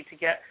technology to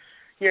get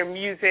your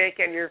music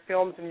and your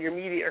films and your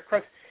media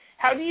across.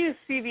 How do you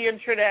see the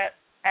internet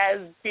as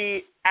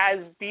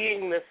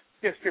being this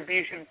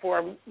distribution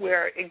form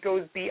where it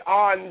goes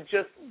beyond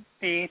just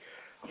the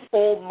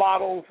old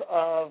models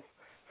of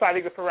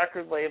signing up a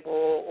record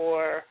label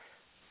or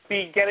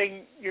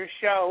getting your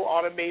show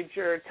on a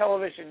major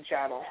television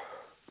channel?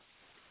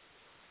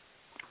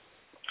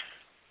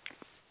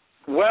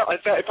 Well,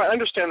 if I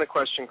understand the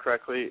question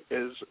correctly,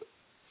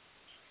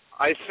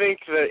 I think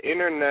the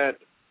internet,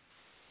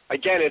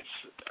 again, it's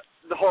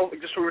the whole,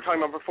 just what we were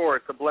talking about before,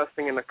 it's a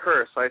blessing and a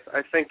curse. I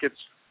think it's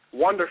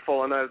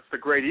wonderful and that it's a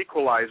great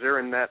equalizer,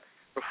 and that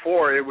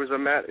before it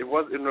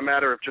wasn't a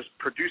matter of just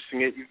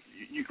producing it.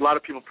 A lot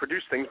of people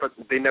produce things, but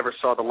they never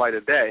saw the light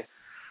of day.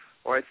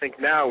 Or I think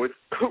now with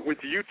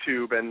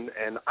YouTube and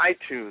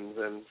iTunes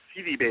and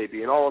CD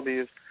Baby and all of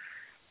these,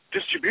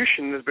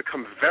 distribution has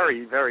become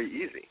very, very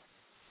easy.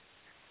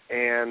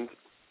 And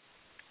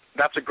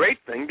that's a great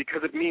thing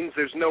because it means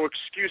there's no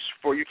excuse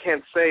for, you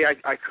can't say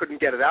I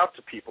couldn't get it out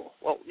to people.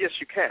 Well, yes,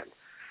 you can.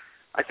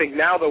 I think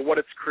now, though, what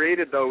it's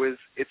created, though, is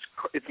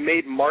it's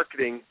made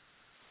marketing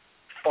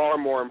far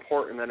more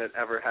important than it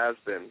ever has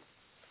been.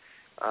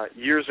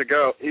 Years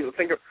ago,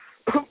 think of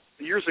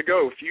years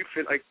ago,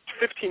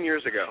 15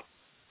 years ago,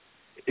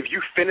 if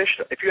you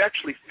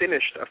actually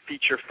finished a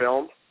feature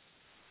film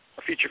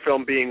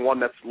being one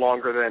that's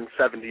longer than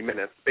 70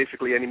 minutes,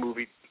 basically any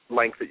movie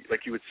length that,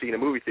 like you would see in a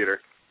movie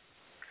theater,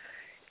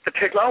 the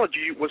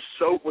technology was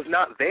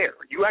not there.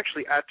 You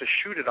actually had to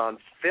shoot it on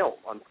film,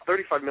 on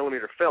 35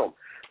 millimeter film.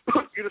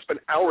 You'd have spent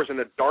hours in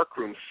a dark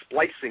room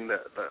splicing the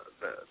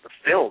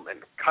film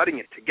and cutting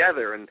it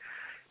together, and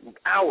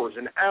hours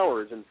and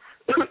hours. And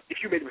if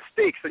you made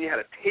mistakes, then you had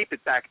to tape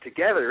it back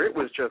together. It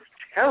was just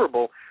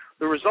terrible.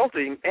 The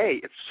resulting, A,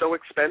 it's so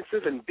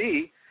expensive, and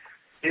B,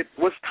 it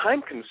was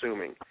time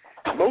consuming.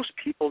 Most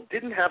people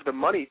didn't have the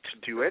money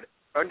to do it,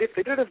 and if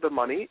they did have the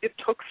money, it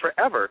took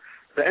forever.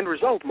 The end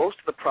result, most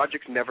of the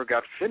projects never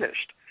got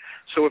finished.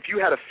 So if you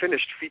had a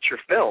finished feature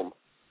film,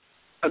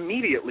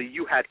 immediately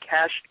you had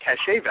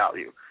cachet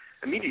value.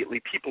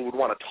 Immediately people would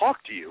want to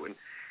talk to you. And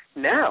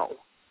now,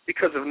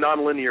 because of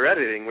nonlinear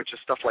editing, which is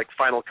stuff like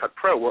Final Cut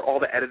Pro, where all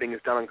the editing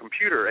is done on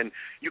computer, and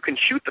you can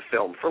shoot the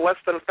film for less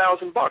than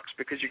 $1,000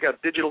 because you got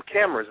digital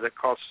cameras that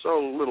cost so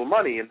little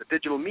money, and the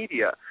digital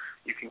media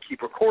you can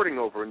keep recording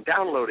over and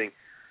downloading.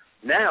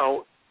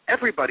 Now,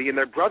 everybody and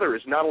their brother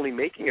is not only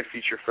making a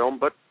feature film,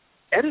 but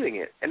editing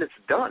it, and it's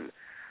done.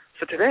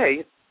 So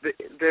today,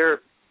 they're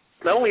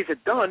not only is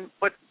it done,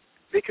 but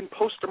they can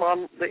post them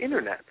on the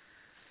internet.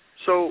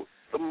 So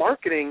the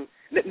marketing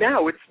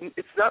now,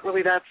 it's not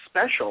really that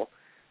special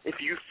if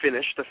you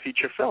finished a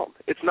feature film.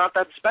 It's not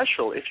that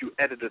special if you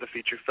edited a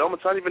feature film.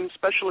 It's not even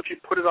special if you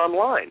put it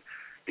online,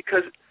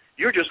 because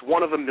you're just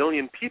one of a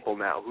million people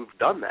now who've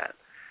done that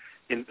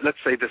in, let's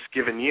say, this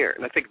given year.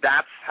 And I think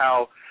that's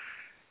how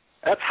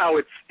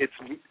it's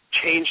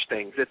changed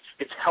things.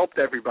 It's helped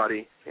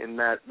everybody in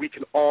that we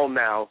can all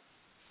now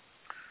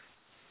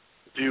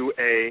do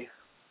a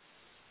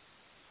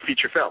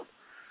feature film,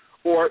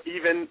 or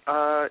even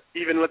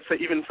let's say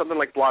even something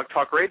like Blog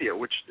Talk Radio,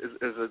 which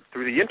is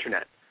through the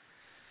internet,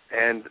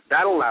 and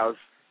that allows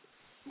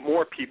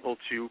more people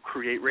to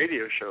create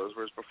radio shows,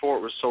 whereas before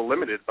it was so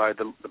limited by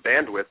the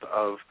bandwidth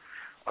of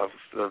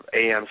the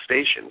AM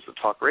stations, the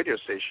talk radio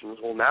stations.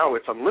 Well, now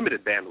it's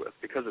unlimited bandwidth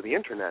because of the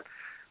internet,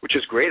 which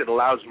is great. It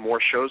allows more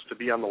shows to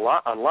be on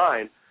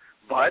online,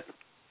 but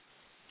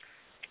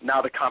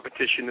now the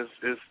competition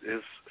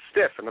is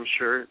stiff, and I'm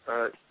sure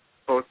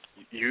both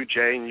you,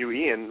 Jay, and you,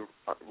 Ian,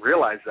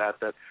 realize that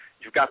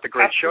you've got the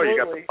great show, you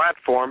got the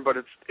platform, but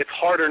it's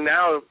harder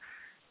now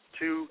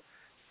to.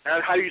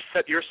 And how do you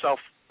set yourself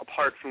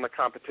apart from the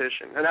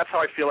competition? And that's how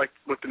I feel like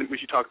we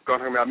should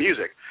going about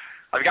music.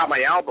 I've got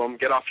my album,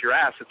 Get Off Your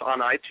Ass. It's on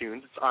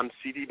iTunes. It's on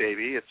CD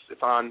Baby.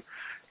 It's on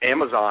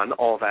Amazon,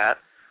 all that.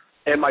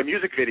 And my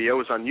music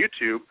video is on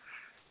YouTube.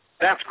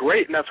 that's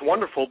great and that's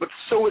wonderful, but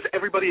so is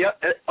everybody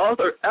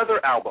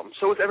other albums.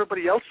 So is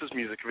everybody else's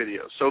music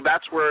videos. So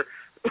that's where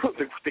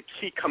the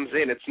key comes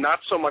in. It's not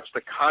so much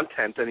the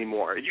content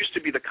anymore. It used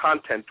to be the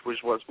content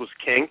was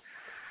king.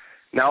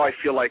 Now I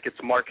feel like it's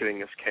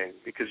marketing is king,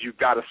 because you've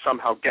got to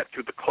somehow get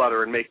through the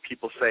clutter and make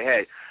people say,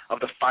 hey, of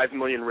the 5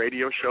 million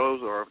radio shows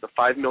or of the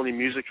 5 million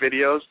music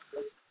videos,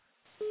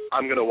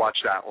 I'm going to watch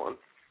that one.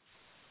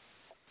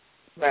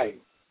 Right.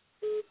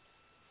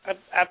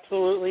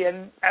 Absolutely,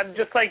 and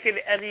just like in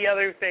any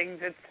other things,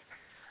 it's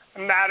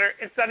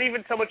not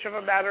even so much of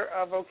a matter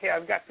of, okay,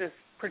 I've got this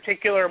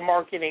particular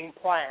marketing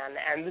plan,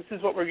 and this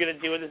is what we're going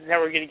to do, and this is how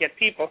we're going to get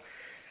people.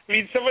 I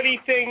mean, so many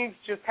things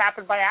just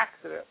happen by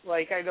accident.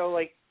 Like, I know,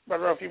 like, I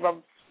don't know if you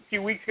remember a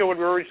few weeks ago when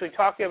we were originally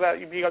talking about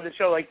you being on the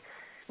show, like,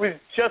 it was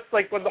just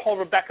like when the whole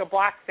Rebecca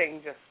Black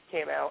thing just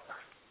came out.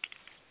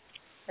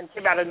 And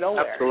came out of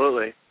nowhere.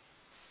 Absolutely.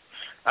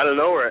 Out of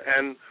nowhere.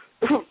 And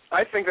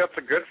I think that's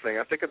a good thing.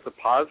 I think it's a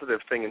positive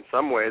thing in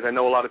some ways. I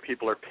know a lot of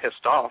people are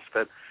pissed off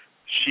that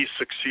she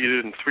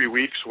succeeded in 3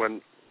 weeks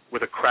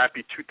with a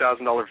crappy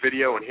 $2,000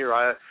 video, and here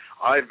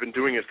I've been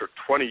doing it for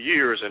 20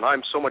 years, and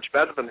I'm so much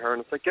better than her.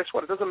 And it's like, guess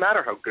what? It doesn't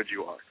matter how good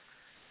you are.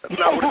 That's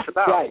not what it's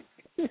about. Right.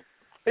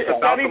 It's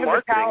about the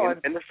marketing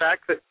and the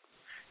fact that,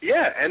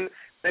 yeah,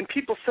 and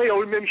people say,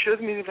 oh, maybe she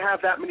doesn't even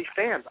have that many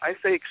fans. I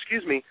say,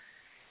 excuse me,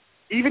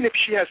 even if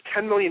she has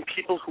 10 million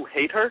people who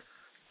hate her,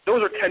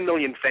 those are 10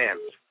 million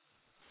fans.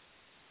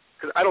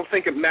 Because I don't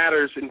think it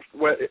matters. In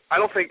my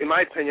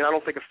opinion, I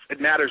don't think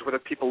it matters whether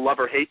people love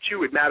or hate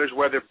you. It matters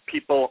whether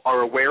people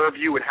are aware of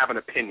you and have an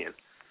opinion.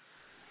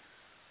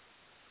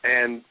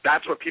 And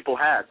that's what people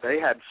had. They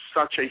had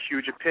such a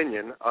huge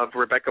opinion of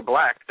Rebecca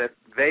Black that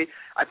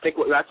I think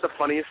that's the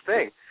funniest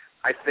thing.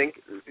 I think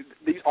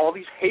all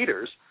these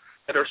haters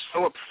that are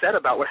so upset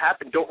about what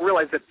happened don't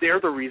realize that they're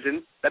the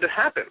reason that it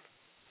happened.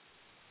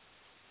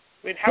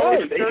 I mean,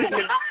 Howard Stern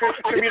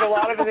attribute a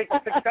lot of his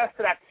success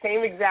to that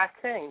same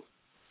exact thing.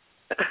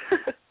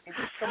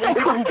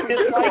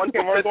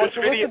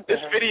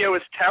 This video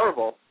is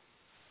terrible,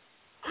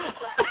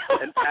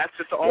 and pass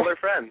it to all their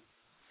friends.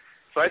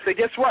 So I say,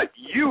 guess what?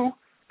 You,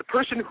 the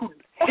person who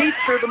hates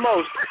her the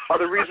most, are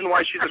the reason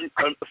why she's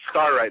a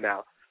star right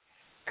now.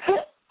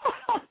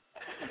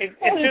 It's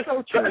just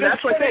so true. And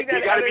that's what I think.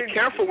 You got to be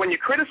careful when you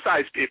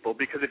criticize people,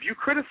 because if you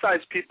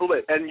criticize people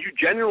and you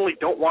genuinely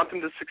don't want them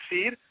to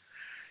succeed,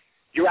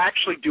 you're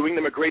actually doing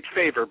them a great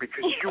favor,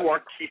 because you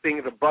are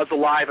keeping the buzz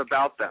alive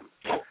about them.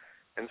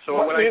 And so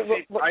when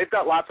I've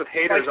got lots of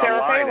haters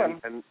online,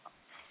 and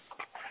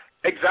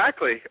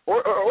exactly,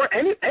 or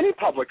any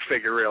public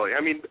figure really.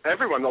 I mean,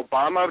 everyone,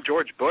 Obama,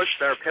 George Bush,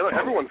 Sarah Palin,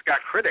 everyone's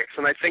got critics,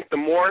 and I think the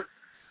more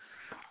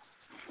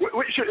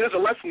there's a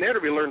lesson there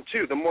to be learned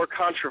too. The more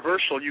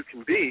controversial you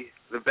can be,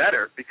 the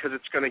better, because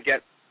it's going to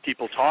get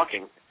people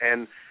talking.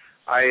 And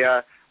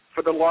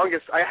for the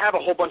longest, I have a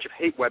whole bunch of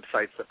hate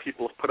websites that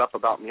people have put up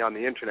about me on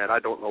the internet. I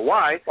don't know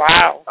why.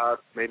 Wow.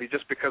 Maybe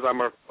just because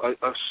I'm a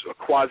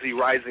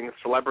quasi-rising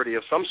celebrity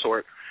of some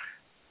sort.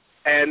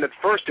 And at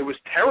first it was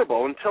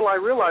terrible until I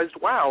realized,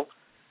 wow,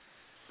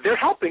 they're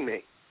helping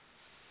me.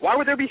 Why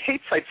would there be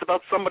hate sites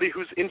about somebody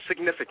who's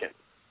insignificant?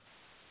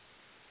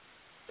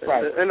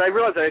 Right. And I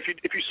realized that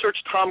if you search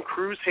Tom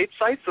Cruise hate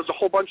sites, there's a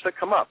whole bunch that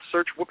come up.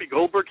 Search Whoopi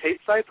Goldberg hate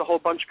sites, a whole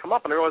bunch come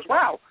up. And I realized,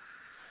 wow,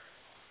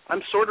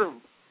 I'm sort of,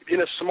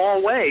 in a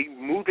small way,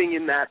 moving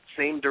in that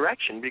same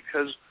direction,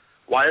 because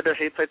why are there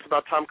hate sites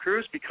about Tom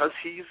Cruise? Because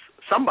he's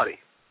somebody.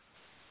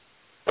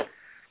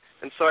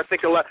 And so I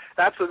think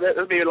that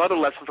would be another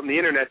lesson from the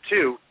internet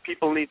too.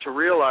 People need to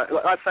realize.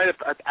 Last night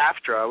at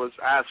AFTRA, I was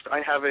asked.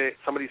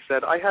 Somebody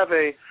said, I have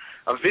a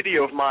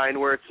video of mine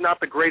where it's not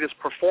the greatest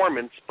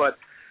performance, but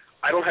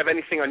I don't have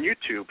anything on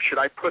YouTube. Should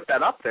I put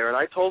that up there? And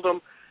I told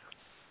them,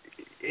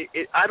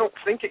 I don't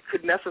think it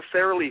could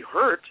necessarily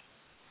hurt.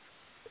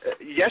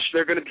 Yes,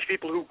 there are going to be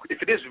people who,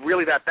 if it is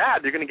really that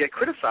bad, they're going to get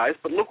criticized.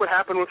 But look what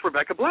happened with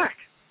Rebecca Black.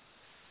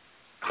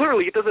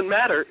 Clearly, it doesn't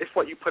matter if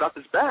what you put up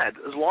is bad,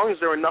 as long as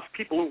there are enough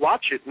people who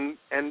watch it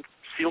and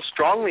feel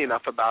strongly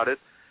enough about it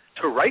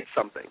to write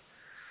something.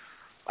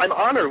 I'm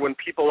honored when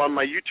people on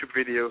my YouTube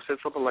video say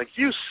something like,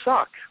 you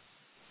suck.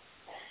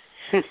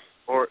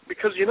 Or,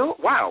 because,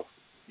 wow,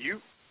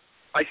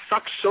 I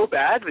suck so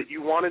bad that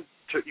you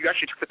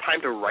actually took the time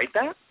to write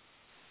that?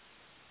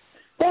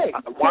 Hey,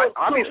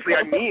 obviously,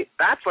 I mean,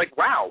 that's like,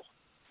 wow.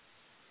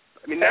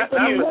 I mean, that's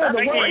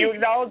you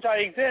acknowledge I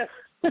exist.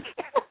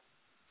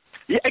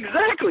 Yeah,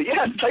 exactly.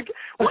 Yeah, it's like,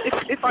 well,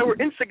 if I were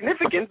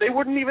insignificant, they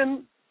wouldn't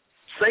even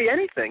say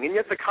anything, and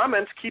yet the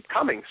comments keep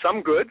coming.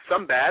 Some good,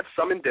 some bad,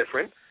 some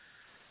indifferent.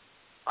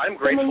 I'm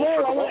grateful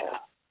for them all.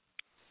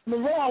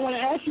 Monroe, I want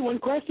to ask you one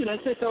question. I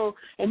said so,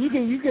 and you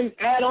can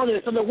add on to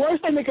this. So the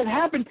worst thing that could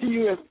happen to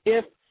you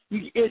if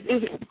you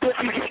is no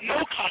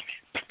comment.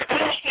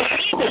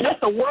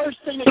 That's the worst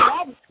thing that could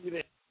happen to you.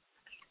 Then.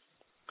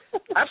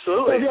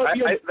 Absolutely.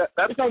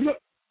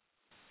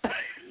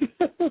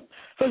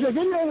 So if your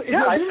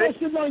video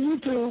sits on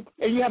YouTube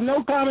and you have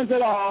no comments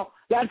at all,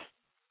 that's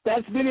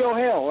video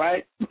hell,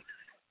 right?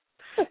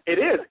 It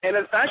is. And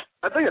in fact,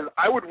 I think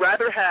I would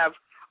rather have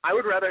I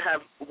would rather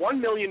have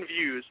 1 million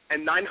views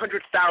and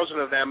 900,000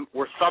 of them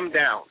were thumbs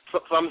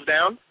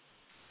down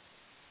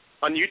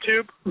on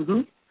YouTube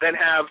than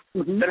have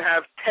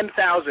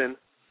 10,000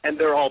 and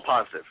they're all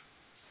positive.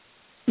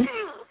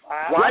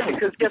 Why?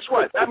 Because guess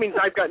what? That means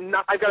I've got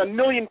 1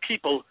 million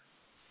people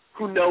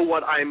who know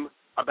what I'm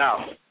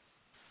about.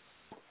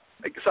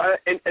 So,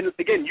 and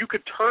again, you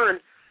can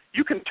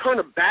turn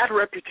a bad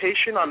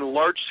reputation on a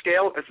large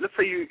scale. Let's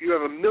say you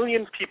have 1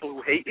 million people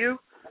who hate you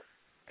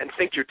and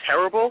think you're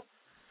terrible.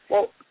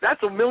 Well,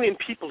 that's 1 million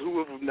people who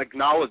have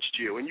acknowledged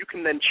you, and you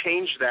can then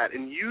change that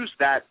and use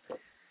that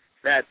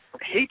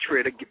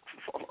hatred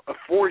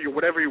for your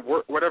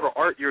whatever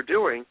art you're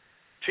doing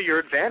to your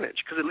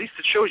advantage. Because at least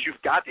it shows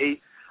you've got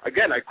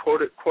again, I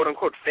quote it, quote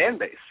unquote, fan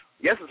base.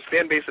 Yes, it's a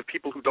fan base of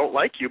people who don't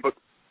like you, but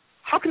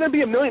how can there be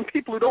 1 million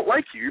people who don't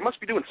like you? You must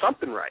be doing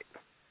something right.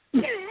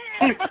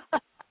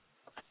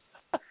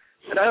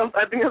 And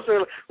I think that's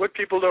what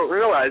people don't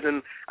realize,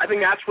 and I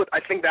think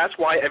that's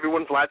why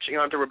everyone's latching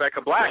on to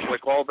Rebecca Black.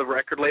 Like all the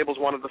record labels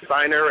wanted to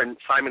sign her, and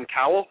Simon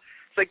Cowell.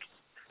 It's like,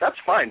 that's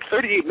fine.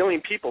 38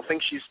 million people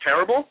think she's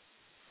terrible.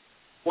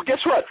 Well,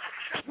 guess what?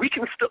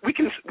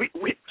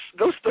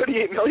 Those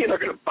 38 million are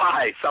going to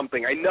buy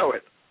something. I know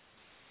it.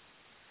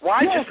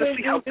 Why? Just to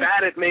see how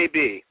bad it may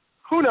be.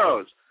 Who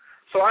knows?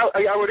 So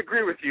I would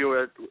agree with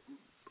you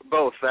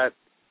both that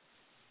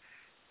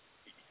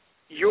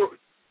you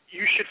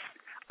should.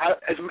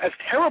 As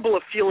terrible a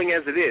feeling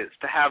as it is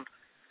to have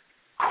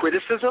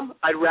criticism,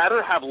 I'd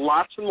rather have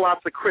lots and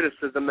lots of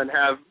criticism than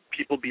have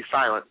people be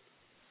silent,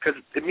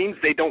 because it means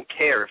they don't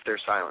care if they're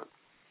silent.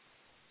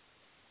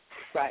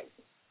 Right.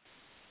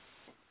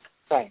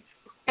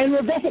 And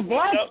Rebecca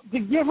Black, to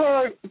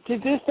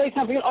just say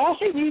something, all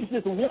she needs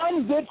is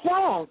one good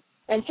song,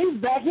 and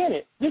she's back in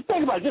it. Just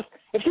think about it. Just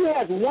if she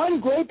has one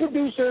great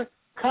producer,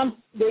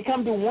 they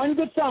come to one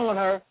good song on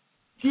her,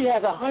 she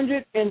has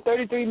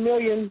 133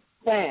 million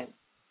fans.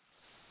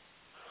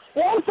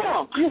 One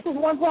song. This is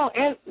one song,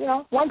 and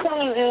one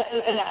song,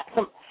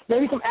 and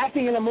maybe some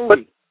acting in a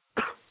movie.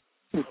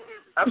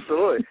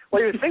 Absolutely.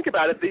 Well, you think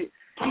about it.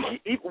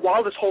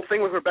 While this whole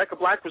thing with Rebecca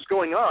Black was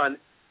going on,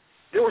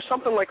 there were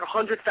something like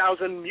 100,000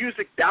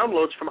 music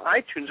downloads from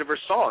iTunes of her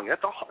song.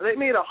 They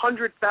made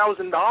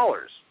 $100,000.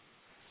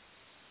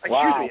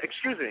 Wow.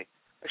 Excuse me.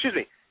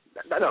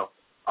 No.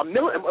 $1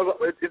 million.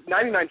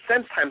 99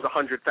 cents times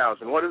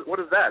 100,000. What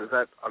is that? Is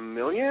that $1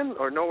 million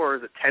or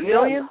is it 10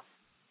 million?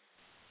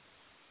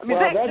 I mean,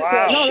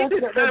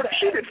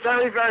 she did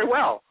very, very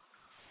well.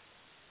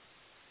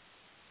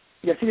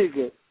 Yeah, she did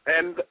good.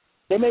 And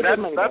they made good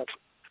money.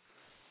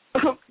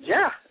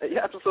 Yeah,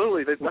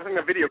 absolutely. I think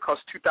the video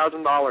cost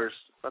 $2,000.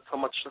 That's how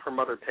much her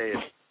mother paid.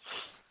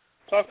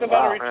 Talk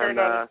about a return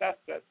on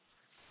investment.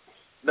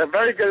 That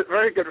very good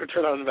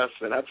return on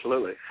investment.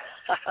 Absolutely.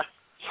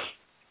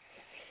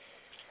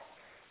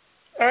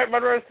 All right,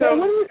 Monroe. So,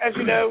 as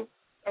you know,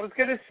 I was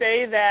going to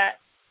say that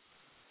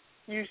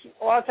a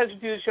lot of times you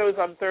do the shows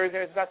on Thursday.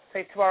 I was about to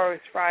say tomorrow is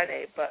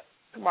Friday, but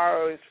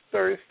tomorrow is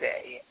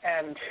Thursday.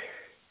 And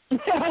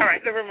all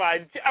right, never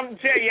mind.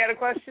 Jay, you had a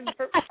question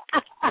for?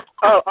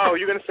 Oh,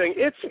 you're gonna sing?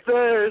 It's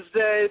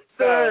Thursday,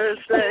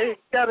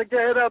 gotta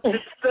get up. It's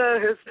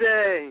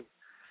Thursday.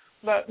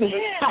 No.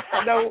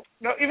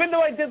 Even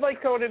though I did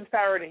like Conan's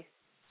parody.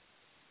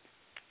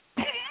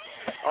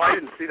 Oh, I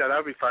didn't see that. That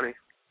would be funny.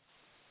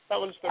 That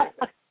was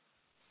Thursday.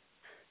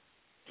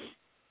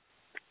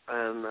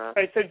 And, all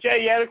right, so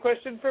Jay, you had a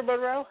question for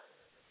Monroe?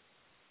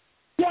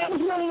 Yeah, I was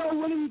wondering,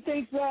 what do you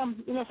think,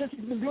 since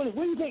you've been doing this,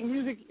 where do you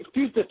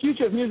think the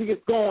future of music is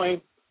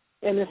going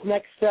in this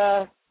next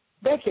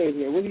decade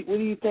here? What do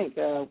you think?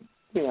 What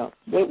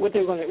are we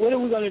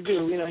going to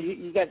do?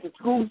 You got the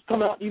schools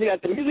coming out, you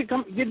got the music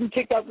getting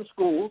kicked out of the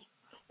schools.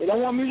 They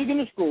don't want music in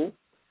the school.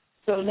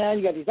 So now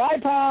you got these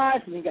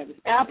iPods, and you got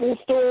this Apple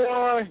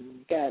Store, and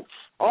you got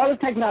all the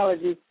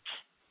technology.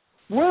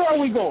 Where are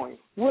we going?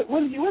 What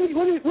do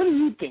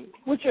you think?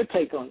 What's your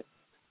take on it?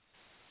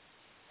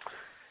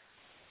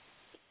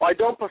 Well, I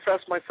don't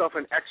profess myself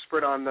an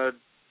expert on the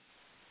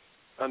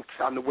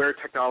where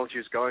technology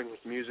is going with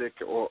music,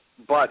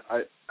 but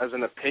as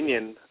an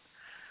opinion,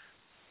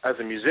 as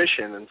a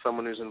musician and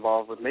someone who's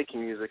involved with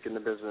making music in the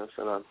business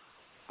and a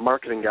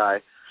marketing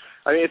guy,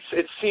 I mean,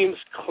 it seems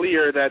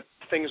clear that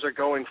things are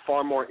going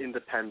far more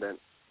independent,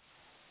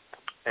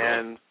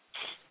 and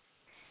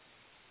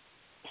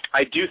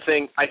I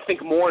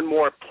think more and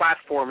more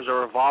platforms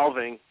are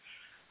evolving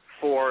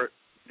for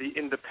the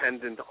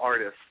independent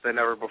artists than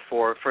ever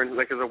before.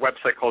 There's a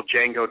website called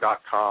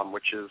Django.com,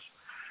 which is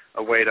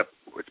a way to.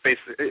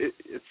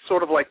 It's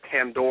sort of like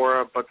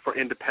Pandora, but for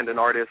independent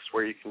artists,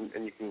 where you can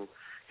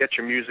get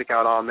your music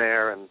out on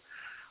there. And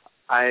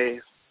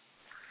I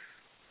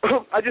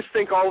just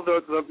think all of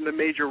the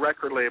major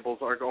record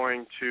labels are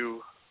going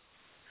to.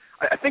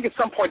 I think at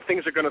some point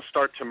things are going to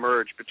start to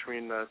merge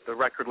between the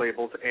record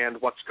labels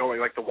and what's going,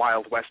 like the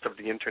Wild West of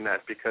the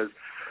Internet, because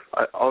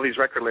all these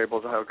record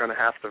labels are going to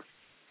have to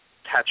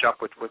catch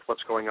up with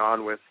what's going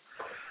on with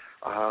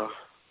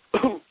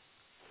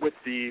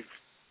the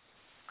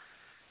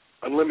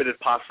unlimited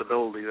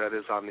possibility that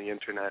is on the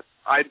internet.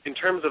 In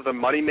terms of the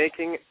money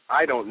making,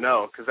 I don't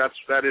know, because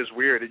that is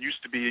weird. It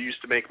used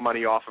to make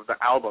money off of the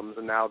albums,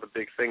 and now the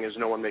big thing is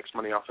no one makes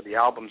money off of the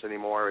albums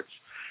anymore.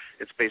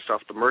 It's based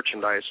off the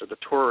merchandise or the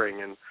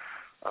touring. And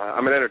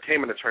I'm an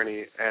entertainment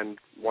attorney, and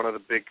one of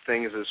the big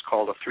things is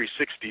called a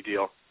 360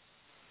 deal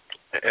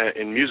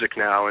in music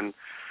now, and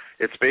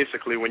it's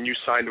basically when you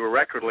sign to a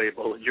record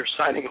label, you're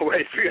signing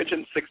away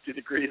 360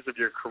 degrees of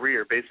your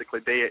career.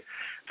 Basically,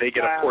 they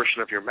get a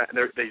portion of your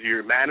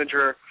your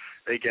manager,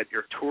 they get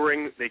your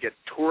touring, they get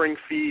touring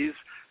fees,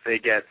 they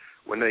get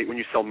when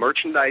you sell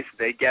merchandise,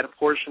 they get a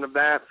portion of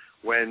that.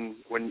 When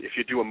if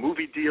you do a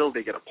movie deal,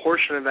 they get a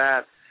portion of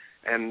that,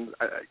 and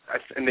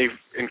they've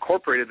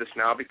incorporated this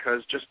now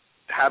because just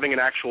having an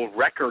actual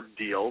record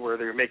deal where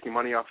they're making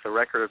money off the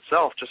record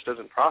itself just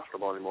isn't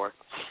profitable anymore.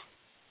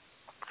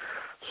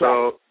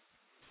 So.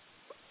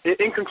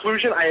 In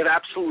conclusion, I have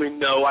absolutely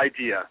no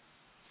idea.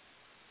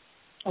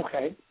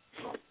 Okay.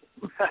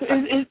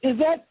 is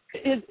that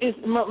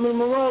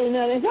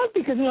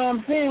because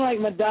I'm seeing like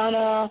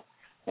Madonna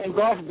and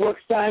Garth Brooks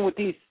sign with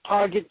these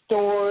Target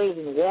stores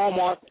and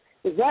Walmart?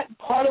 Is that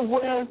part of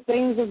where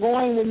things are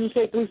going when you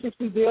say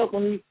 360 deals,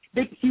 when these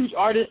big, huge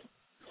artists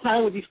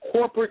sign with these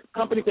corporate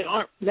companies that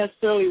aren't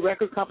necessarily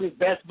record companies,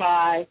 Best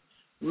Buy,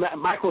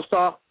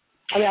 Microsoft?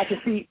 I mean, I can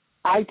see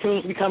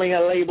iTunes becoming a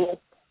label.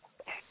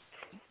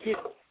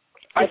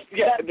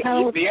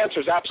 The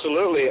answer is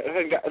absolutely. I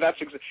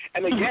think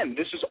and again,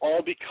 this is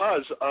all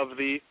because of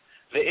the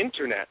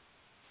internet.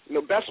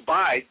 Best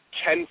Buy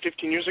 10,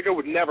 15 years ago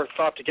would never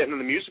thought to get into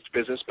the music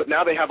business, but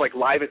now they have like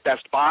Live at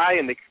Best Buy,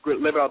 and they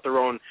live out their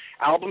own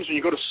albums. When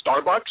you go to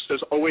Starbucks,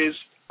 there's always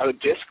a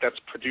disc that's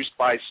produced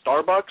by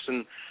Starbucks,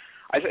 and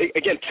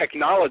again,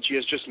 technology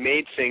has just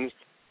made things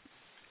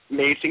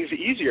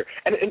easier,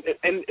 and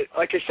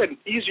like I said,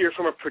 easier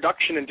from a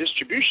production and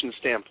distribution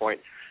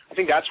standpoint. I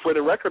think that's where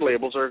the record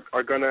labels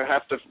are going to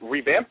have to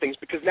revamp things,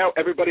 because now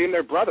everybody and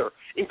their brother,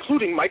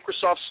 including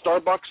Microsoft,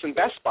 Starbucks, and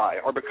Best Buy,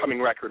 are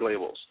becoming record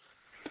labels.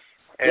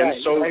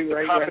 And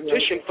the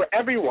competition for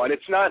everyone,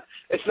 it's not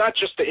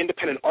just the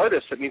independent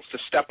artist that needs to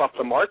step up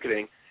the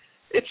marketing.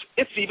 It's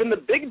even the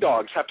big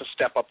dogs have to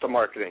step up the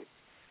marketing,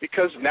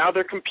 because now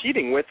they're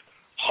competing with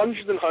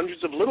hundreds and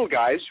hundreds of little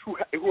guys who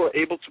are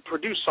able to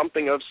produce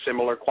something of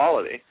similar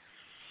quality.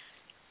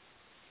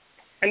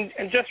 And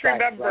just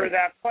remember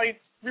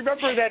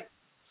Remember that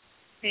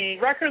the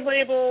record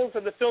labels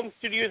and the film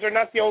studios are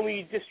not the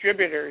only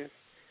distributors.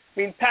 I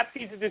mean,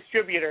 Pepsi's a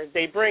distributor.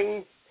 They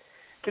bring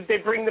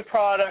the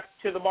product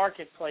to the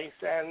marketplace,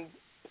 and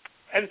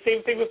the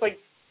same thing with, like,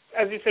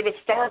 as you said, with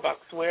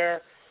Starbucks,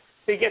 where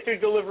they get their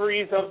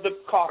deliveries of the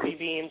coffee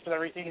beans and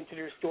everything into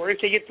their stores.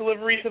 They get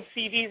deliveries of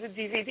CDs and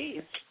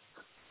DVDs.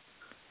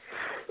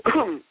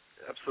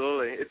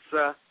 Absolutely,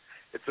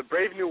 it's a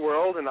brave new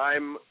world, and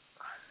I'm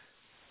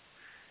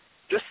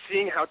just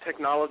seeing how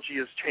technology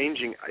is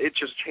changing. It's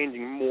just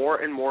changing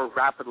more and more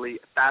rapidly,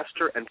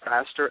 faster and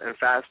faster and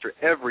faster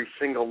every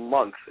single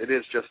month. It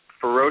is just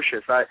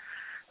ferocious.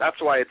 That's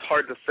why it's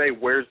hard to say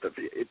where's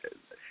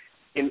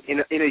in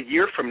a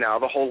year from now,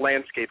 the whole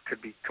landscape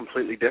could be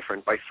completely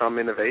different by some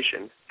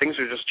innovation. Things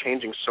are just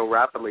changing so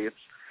rapidly.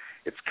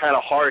 It's kind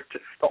of hard to.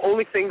 The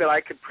only thing that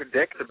I could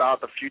predict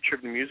about the future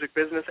of the music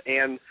business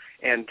and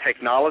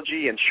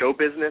technology and show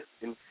business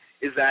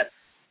is that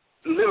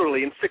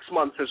literally in 6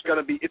 months there's going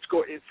to be it's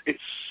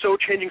so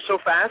changing so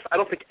fast. I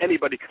don't think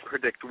anybody can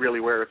predict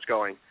really where it's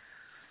going,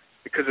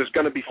 because there's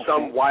going to be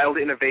some wild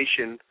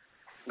innovation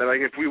that,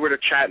 like, if we were to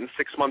chat in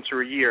 6 months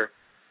or a year,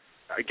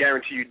 I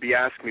guarantee you'd be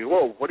asking me,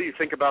 "Whoa, what do you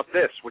think about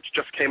this? Which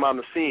just came on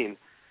the scene?"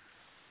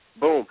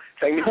 Boom.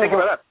 I mean, think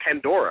about that.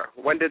 Pandora.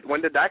 When did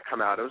that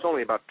come out? It was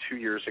only about 2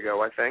 years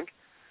ago, I think.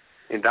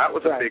 And that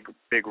was a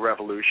big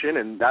revolution,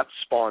 and that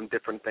spawned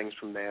different things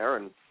from there.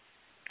 And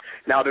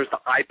now there's the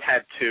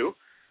iPad 2.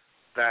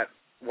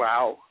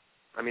 Wow.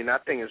 I mean,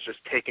 that thing is just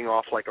taking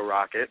off like a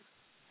rocket.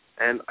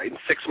 And in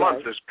 6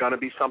 months, there's going to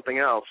be something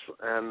else.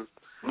 And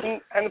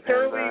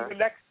apparently the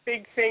next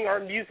big thing are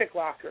music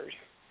lockers.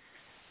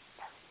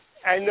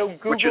 I know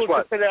Google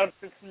just put out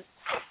this,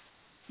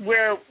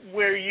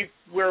 where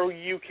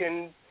you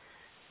can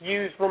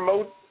use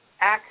remote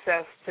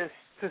access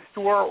to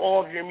store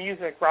all of your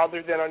music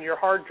rather than on your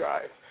hard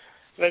drive.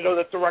 And I know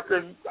that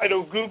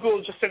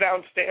Google just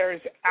announced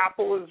theirs.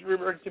 Apple is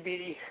rumored to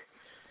be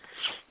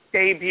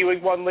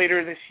debuting one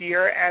later this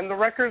year, and the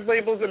record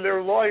labels and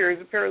their lawyers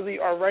apparently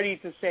are ready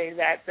to say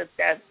that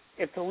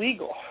it's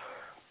illegal.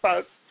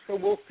 But so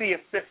we'll see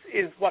if this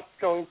is what's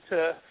going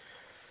to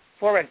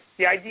form it.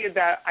 The idea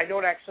that I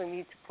don't actually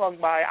need to plug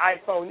my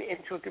iPhone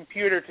into a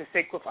computer to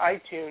sync with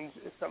iTunes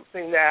is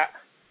something that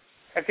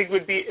I think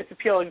it's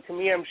appealing to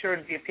me. I'm sure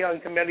it'd be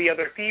appealing to many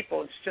other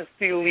people. It's just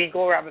the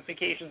legal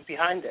ramifications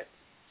behind it.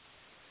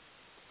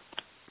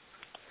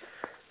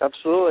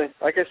 Absolutely.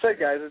 Like I said,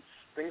 guys,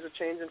 things are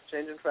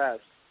changing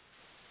fast.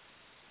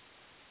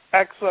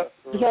 Excellent.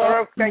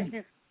 Soros, thank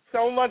you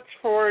so much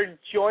for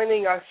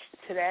joining us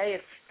today.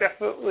 It's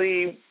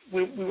definitely,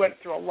 we went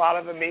through a lot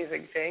of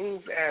amazing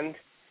things, and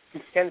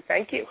again,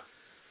 thank you.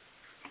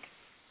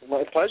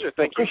 My pleasure.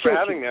 Thank you for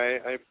having me.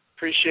 I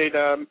appreciate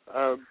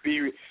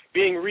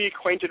being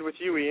reacquainted with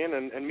you, Ian,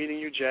 and meeting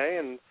you, Jay,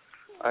 and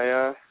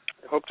I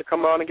hope to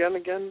come on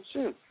again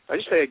soon. I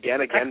just say again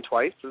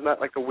twice. Isn't that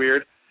like a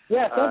weird?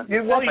 Yeah,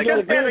 you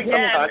just said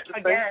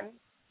again.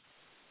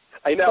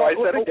 I know. I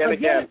said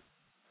again.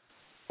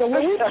 So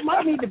we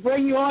might need to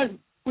bring you on.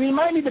 We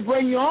might need to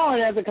bring you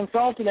on as a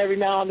consultant every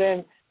now and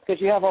then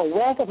because you have a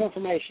wealth of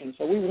information.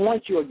 So we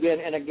want you again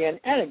and again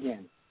and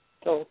again.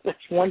 So that's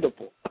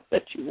wonderful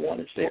that you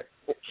want to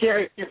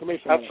share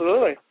information.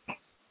 Absolutely.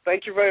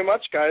 Thank you very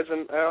much, guys,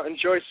 and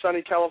enjoy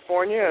sunny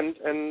California.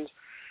 And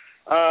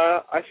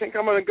I think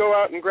I'm going to go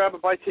out and grab a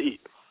bite to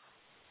eat.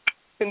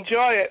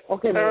 Enjoy it.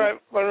 Okay, all right,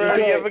 Monroe,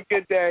 you have a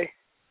good day.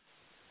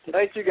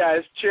 Thank you,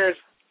 guys. Cheers.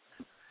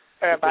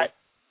 All right, bye.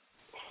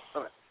 All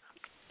right.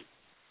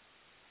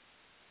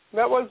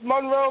 That was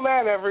Monroe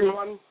Man,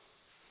 everyone.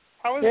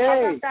 How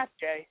about that,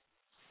 Jay?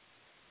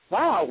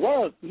 Wow,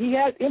 well, he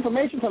had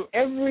information from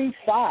every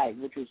side,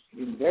 which was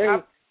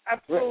very...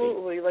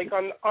 Absolutely, like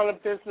on a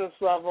business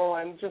level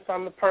and just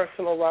on the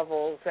personal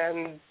levels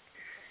and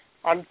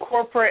on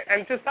corporate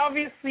and just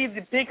obviously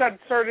the big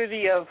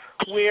uncertainty of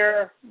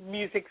where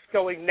music's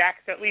going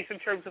next, at least in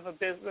terms of a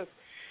business,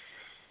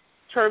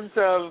 in terms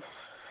of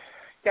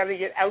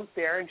getting it out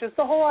there, and just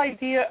the whole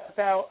idea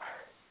about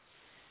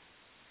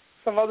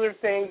some other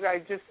things. I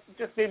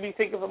just made me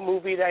think of a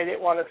movie that I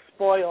didn't want to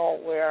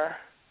spoil where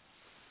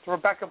the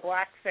Rebecca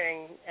Black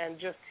thing and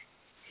just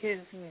his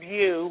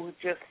view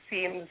just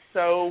seems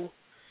so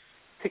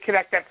to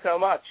connect that so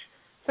much.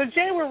 So,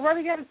 Jay, we're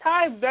running out of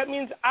time. That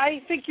means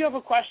I think you have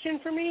a question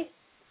for me?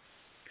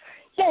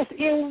 Yes,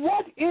 and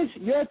what is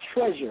your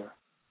treasure?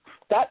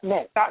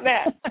 .net.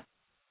 .net.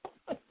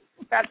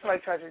 That's my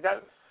treasure.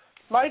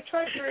 My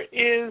treasure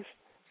is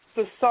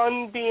the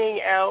sun being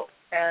out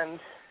and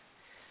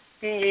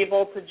being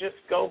able to just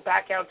go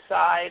back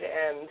outside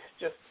and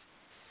just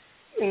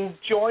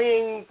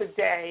enjoying the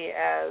day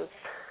as,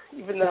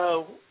 even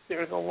though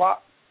there's a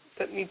lot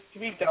that needs to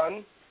be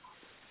done,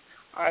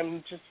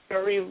 I'm just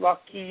very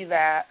lucky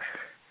that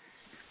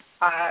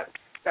I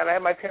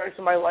have my parents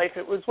in my life.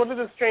 It was one of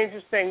the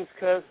strangest things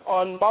because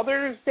on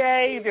Mother's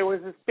Day, there was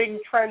this big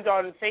trend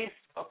on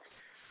Facebook,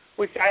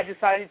 which I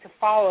decided to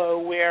follow,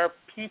 where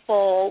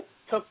people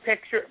put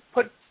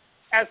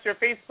as their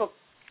Facebook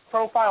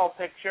profile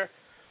picture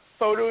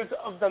photos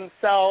of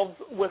themselves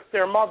with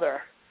their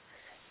mother.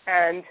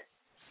 And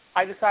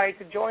I decided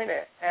to join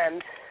it.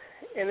 And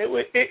it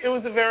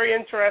was a very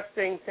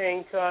interesting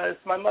thing because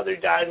my mother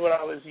died when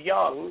I was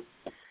young,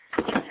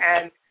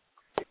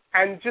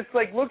 and just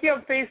like looking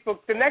on Facebook,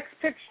 the next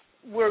picture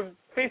where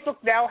Facebook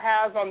now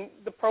has on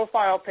the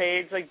profile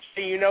page, like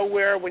you know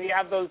where when you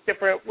have those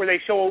different where they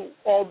show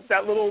all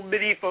that little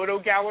mini photo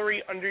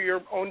gallery under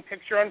your own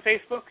picture on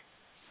Facebook.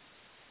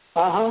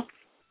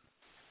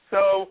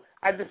 So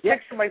I had this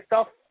picture of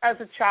myself as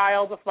a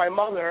child with my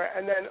mother,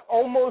 and then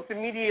almost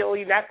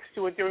immediately next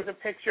to it, there was a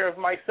picture of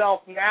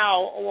myself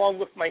now, along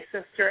with my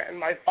sister and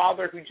my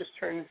father, who just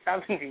turned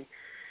 70.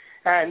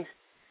 And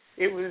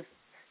it was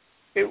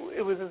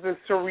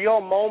a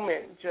surreal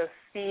moment just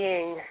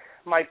seeing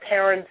my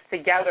parents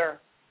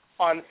together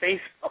on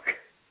Facebook.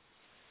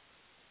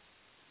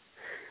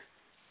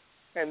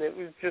 And it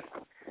was just,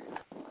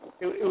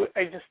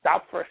 I just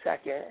stopped for a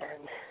second,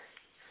 and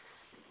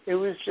it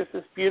was just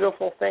this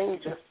beautiful thing,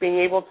 just being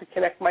able to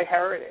connect my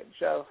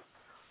heritage of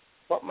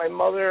what my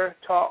mother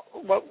taught,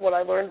 what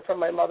I learned from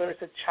my mother as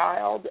a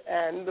child,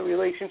 and the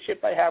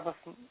relationship I have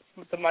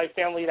with my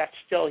family that's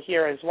still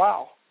here as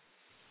well.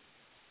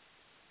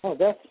 Oh,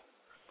 that's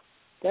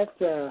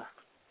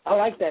I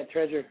like that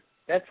treasure.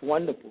 That's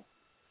wonderful.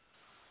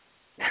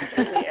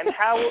 And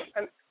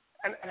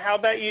how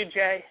about you,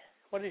 Jay?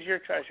 What is your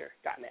treasure?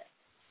 .net.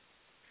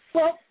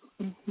 Well,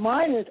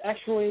 mine is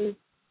actually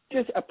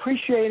just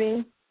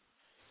appreciating,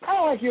 kind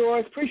of like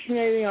yours,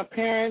 appreciating our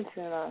parents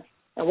and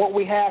what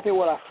we have here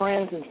with our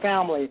friends and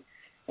family,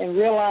 and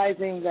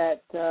realizing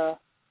that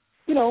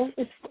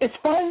it's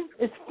fun.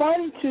 It's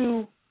fun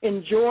to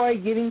enjoy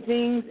getting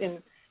things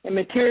and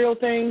material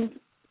things,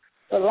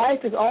 but life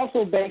is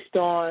also based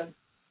on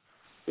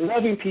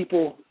loving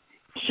people,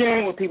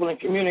 sharing with people, and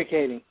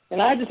communicating.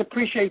 And I just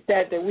appreciate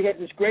that we have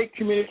this great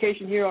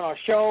communication here on our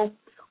show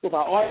with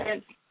our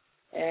audience,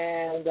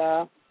 and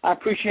I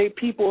appreciate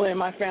people in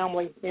my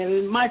family.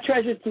 And my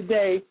treasure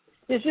today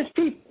is just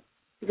people,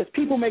 because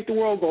people make the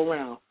world go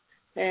round.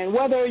 And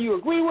whether you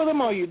agree with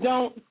them or you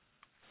don't,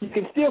 you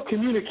can still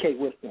communicate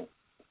with them.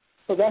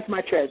 So that's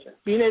my treasure,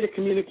 being able to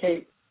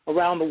communicate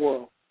around the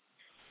world.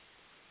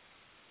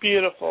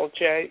 Beautiful,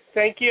 Jay.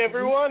 Thank you,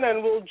 everyone,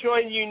 and we'll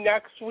join you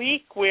next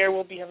week where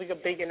we'll be having a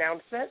big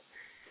announcement.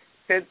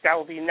 That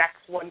will be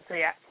next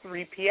Wednesday at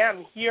 3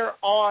 p.m. here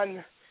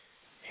on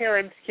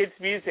Parents Kids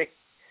Music.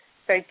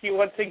 Thank you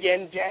once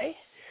again, Jay.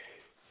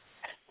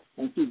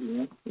 Thank you,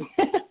 Dean.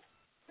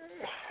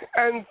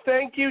 And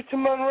thank you to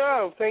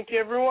Monroe. Thank you,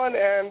 everyone,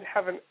 and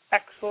have an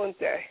excellent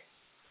day.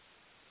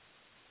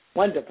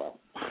 Wonderful.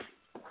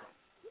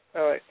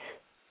 All right.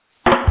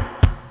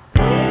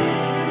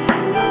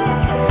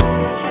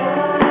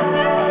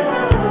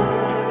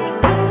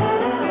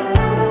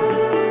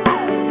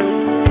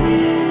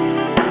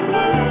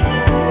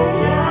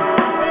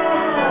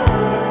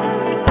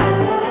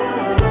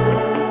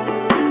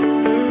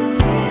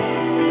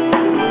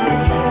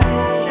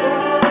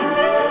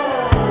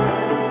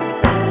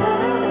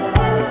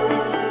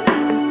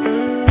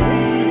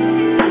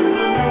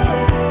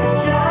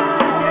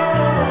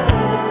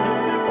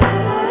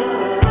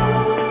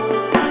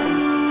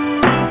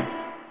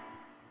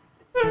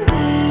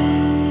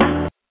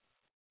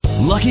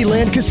 Lucky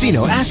Land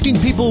Casino, asking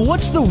people,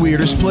 what's the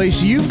weirdest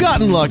place you've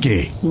gotten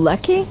lucky?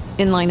 Lucky?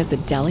 In line at the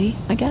deli,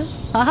 I guess?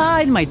 Aha,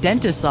 in my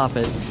dentist's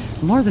office.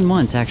 More than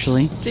once,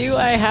 actually. Do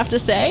I have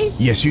to say?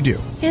 Yes, you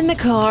do. In the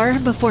car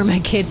before my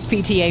kids'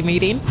 PTA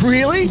meeting.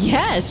 Really?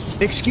 Yes.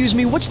 Excuse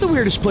me, what's the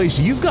weirdest place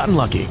you've gotten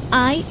lucky?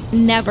 I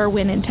never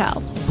win and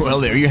tell. Well,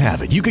 there you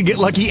have it. You can get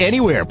lucky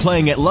anywhere,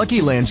 playing at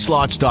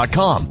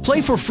LuckyLandSlots.com.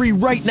 Play for free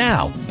right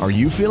now. Are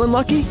you feeling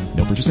lucky?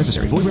 No purchase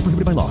necessary. Void where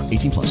prohibited by law.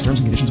 18+. Terms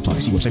and conditions apply.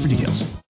 See website for details.